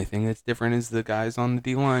 the only thing that's different is the guys on the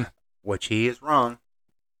D-line. Which he is wrong.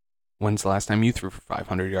 When's the last time you threw for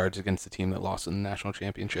 500 yards against the team that lost in the national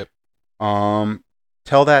championship?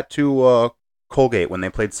 Tell that to Colgate when they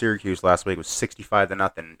played Syracuse last week. It was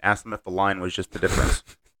 65-0. Ask them if the line was just the difference.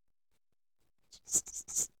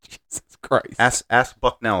 Jesus Christ. Ask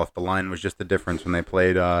Bucknell if the line was just the difference when they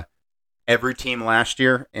played every team last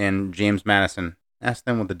year and James Madison. Ask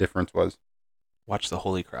them what the difference was. Watch the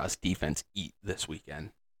Holy Cross defense eat this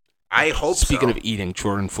weekend. I hope Speaking so. of eating,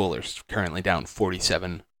 Jordan Fuller's currently down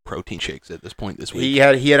 47 protein shakes at this point this week. He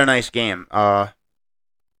had a nice game.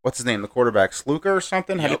 What's his name? The quarterback, Sluka or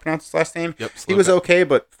something? How do you pronounce his last name? Yep, he was okay,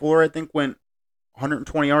 but Fuller, I think, went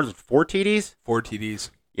 120 yards with 4 TDs. 4 TDs.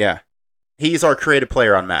 Yeah. He's our creative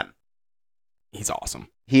player on Madden. He's awesome.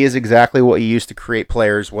 He is exactly what he used to create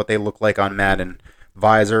players, what they look like on Madden.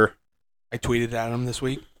 Visor. I tweeted at him this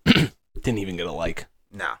week. Didn't even get a like.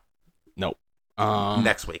 No. Nope.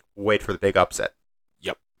 Next week. Wait for the big upset.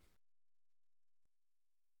 Yep.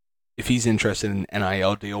 If he's interested in an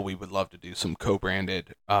NIL deal, we would love to do some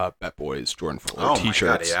co-branded Bet Boys Jordan Fuller t-shirts.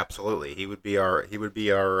 My God, yeah, absolutely. He would be our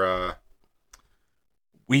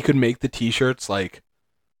We could make the t-shirts like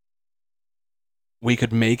we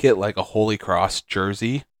could make it like a Holy Cross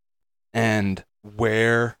jersey, and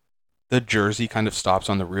where the jersey kind of stops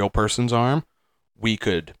on the real person's arm, we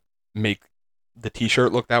could make the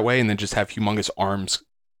t-shirt look that way and then just have humongous arms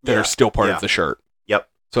that are still part of the shirt. Yep.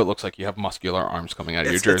 So it looks like you have muscular arms coming out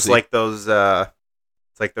of your jersey. It's like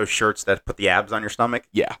those shirts that put the abs on your stomach.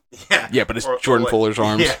 Yeah. Yeah, but it's Jordan Fuller's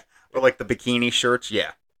arms. Yeah. Or like the bikini shirts.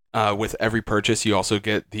 Yeah. With every purchase, you also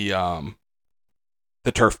get the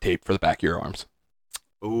turf tape for the back of your arms.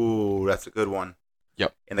 Ooh, that's a good one.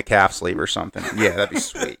 Yep. In the calf sleeve or something. Yeah, that'd be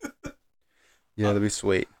sweet. Yeah, that'd be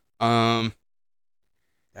sweet.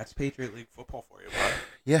 That's Patriot League football for you, bud.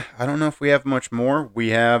 Yeah, I don't know if we have much more. We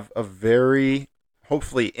have a very,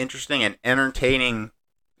 hopefully, interesting and entertaining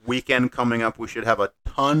weekend coming up. We should have a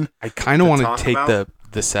ton. I kind of want to take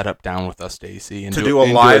the setup down with us, Stacy, and do a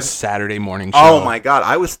live Saturday morning show. Oh my God,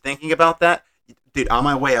 I was thinking about that. Dude, on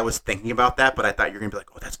my way, I was thinking about that, but I thought you were going to be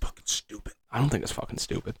like, oh, that's fucking stupid. I don't think it's fucking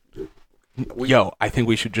stupid. I think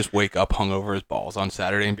we should just wake up hungover as balls on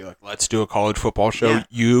Saturday and be like, let's do a college football show. Yeah.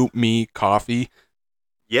 You, me, coffee.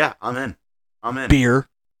 Yeah, I'm in. Beer.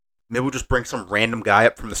 Maybe we'll just bring some random guy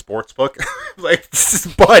up from the sports book. Like, this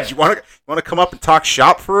is Bud. You want to come up and talk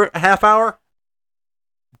shop for a half hour?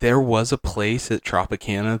 There was a place at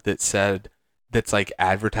Tropicana that said that's like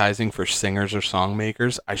advertising for singers or song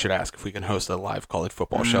makers. I should ask if we can host a live college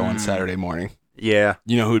football show on Saturday morning. Yeah.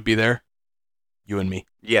 You know who would be there? You and me.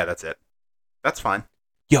 Yeah, that's it. That's fine.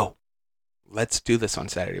 Yo, let's do this on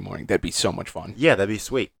Saturday morning. That'd be so much fun. Yeah, that'd be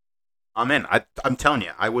sweet. I'm in. I'm telling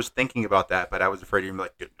you, I was thinking about that, but I was afraid you'd be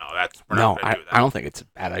like, dude, no, we're not going to do that. I don't think it's a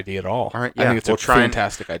bad idea at all. All right, yeah, I think it's a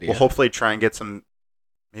fantastic idea. We'll hopefully try and get some,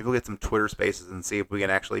 maybe we'll get some Twitter spaces and see if we can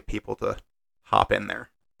actually people to hop in there.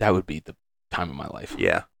 That would be the time of my life.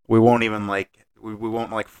 Yeah. We won't even we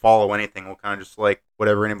won't follow anything. We'll kind of just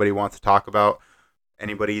whatever anybody wants to talk about,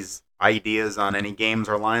 anybody's ideas on any games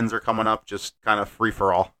or lines are coming up, just kind of free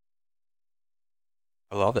for all.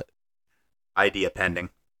 I love it. Idea pending.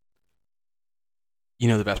 You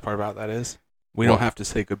know the best part about that is we don't have to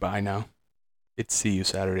say goodbye now. It's see you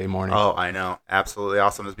Saturday morning. Oh, I know. Absolutely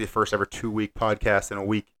awesome. This will be the first ever 2-week podcast in a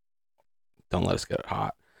week. Don't let us get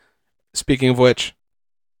hot. Speaking of which,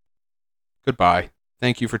 goodbye.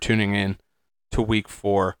 Thank you for tuning in to week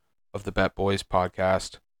 4 of the Bet Boys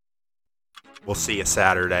podcast. We'll see you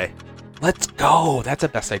Saturday. Let's go. That's the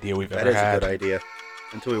best idea we've ever had. That is a good idea.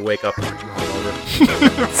 Until we wake up and we're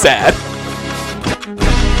hungover. Sad.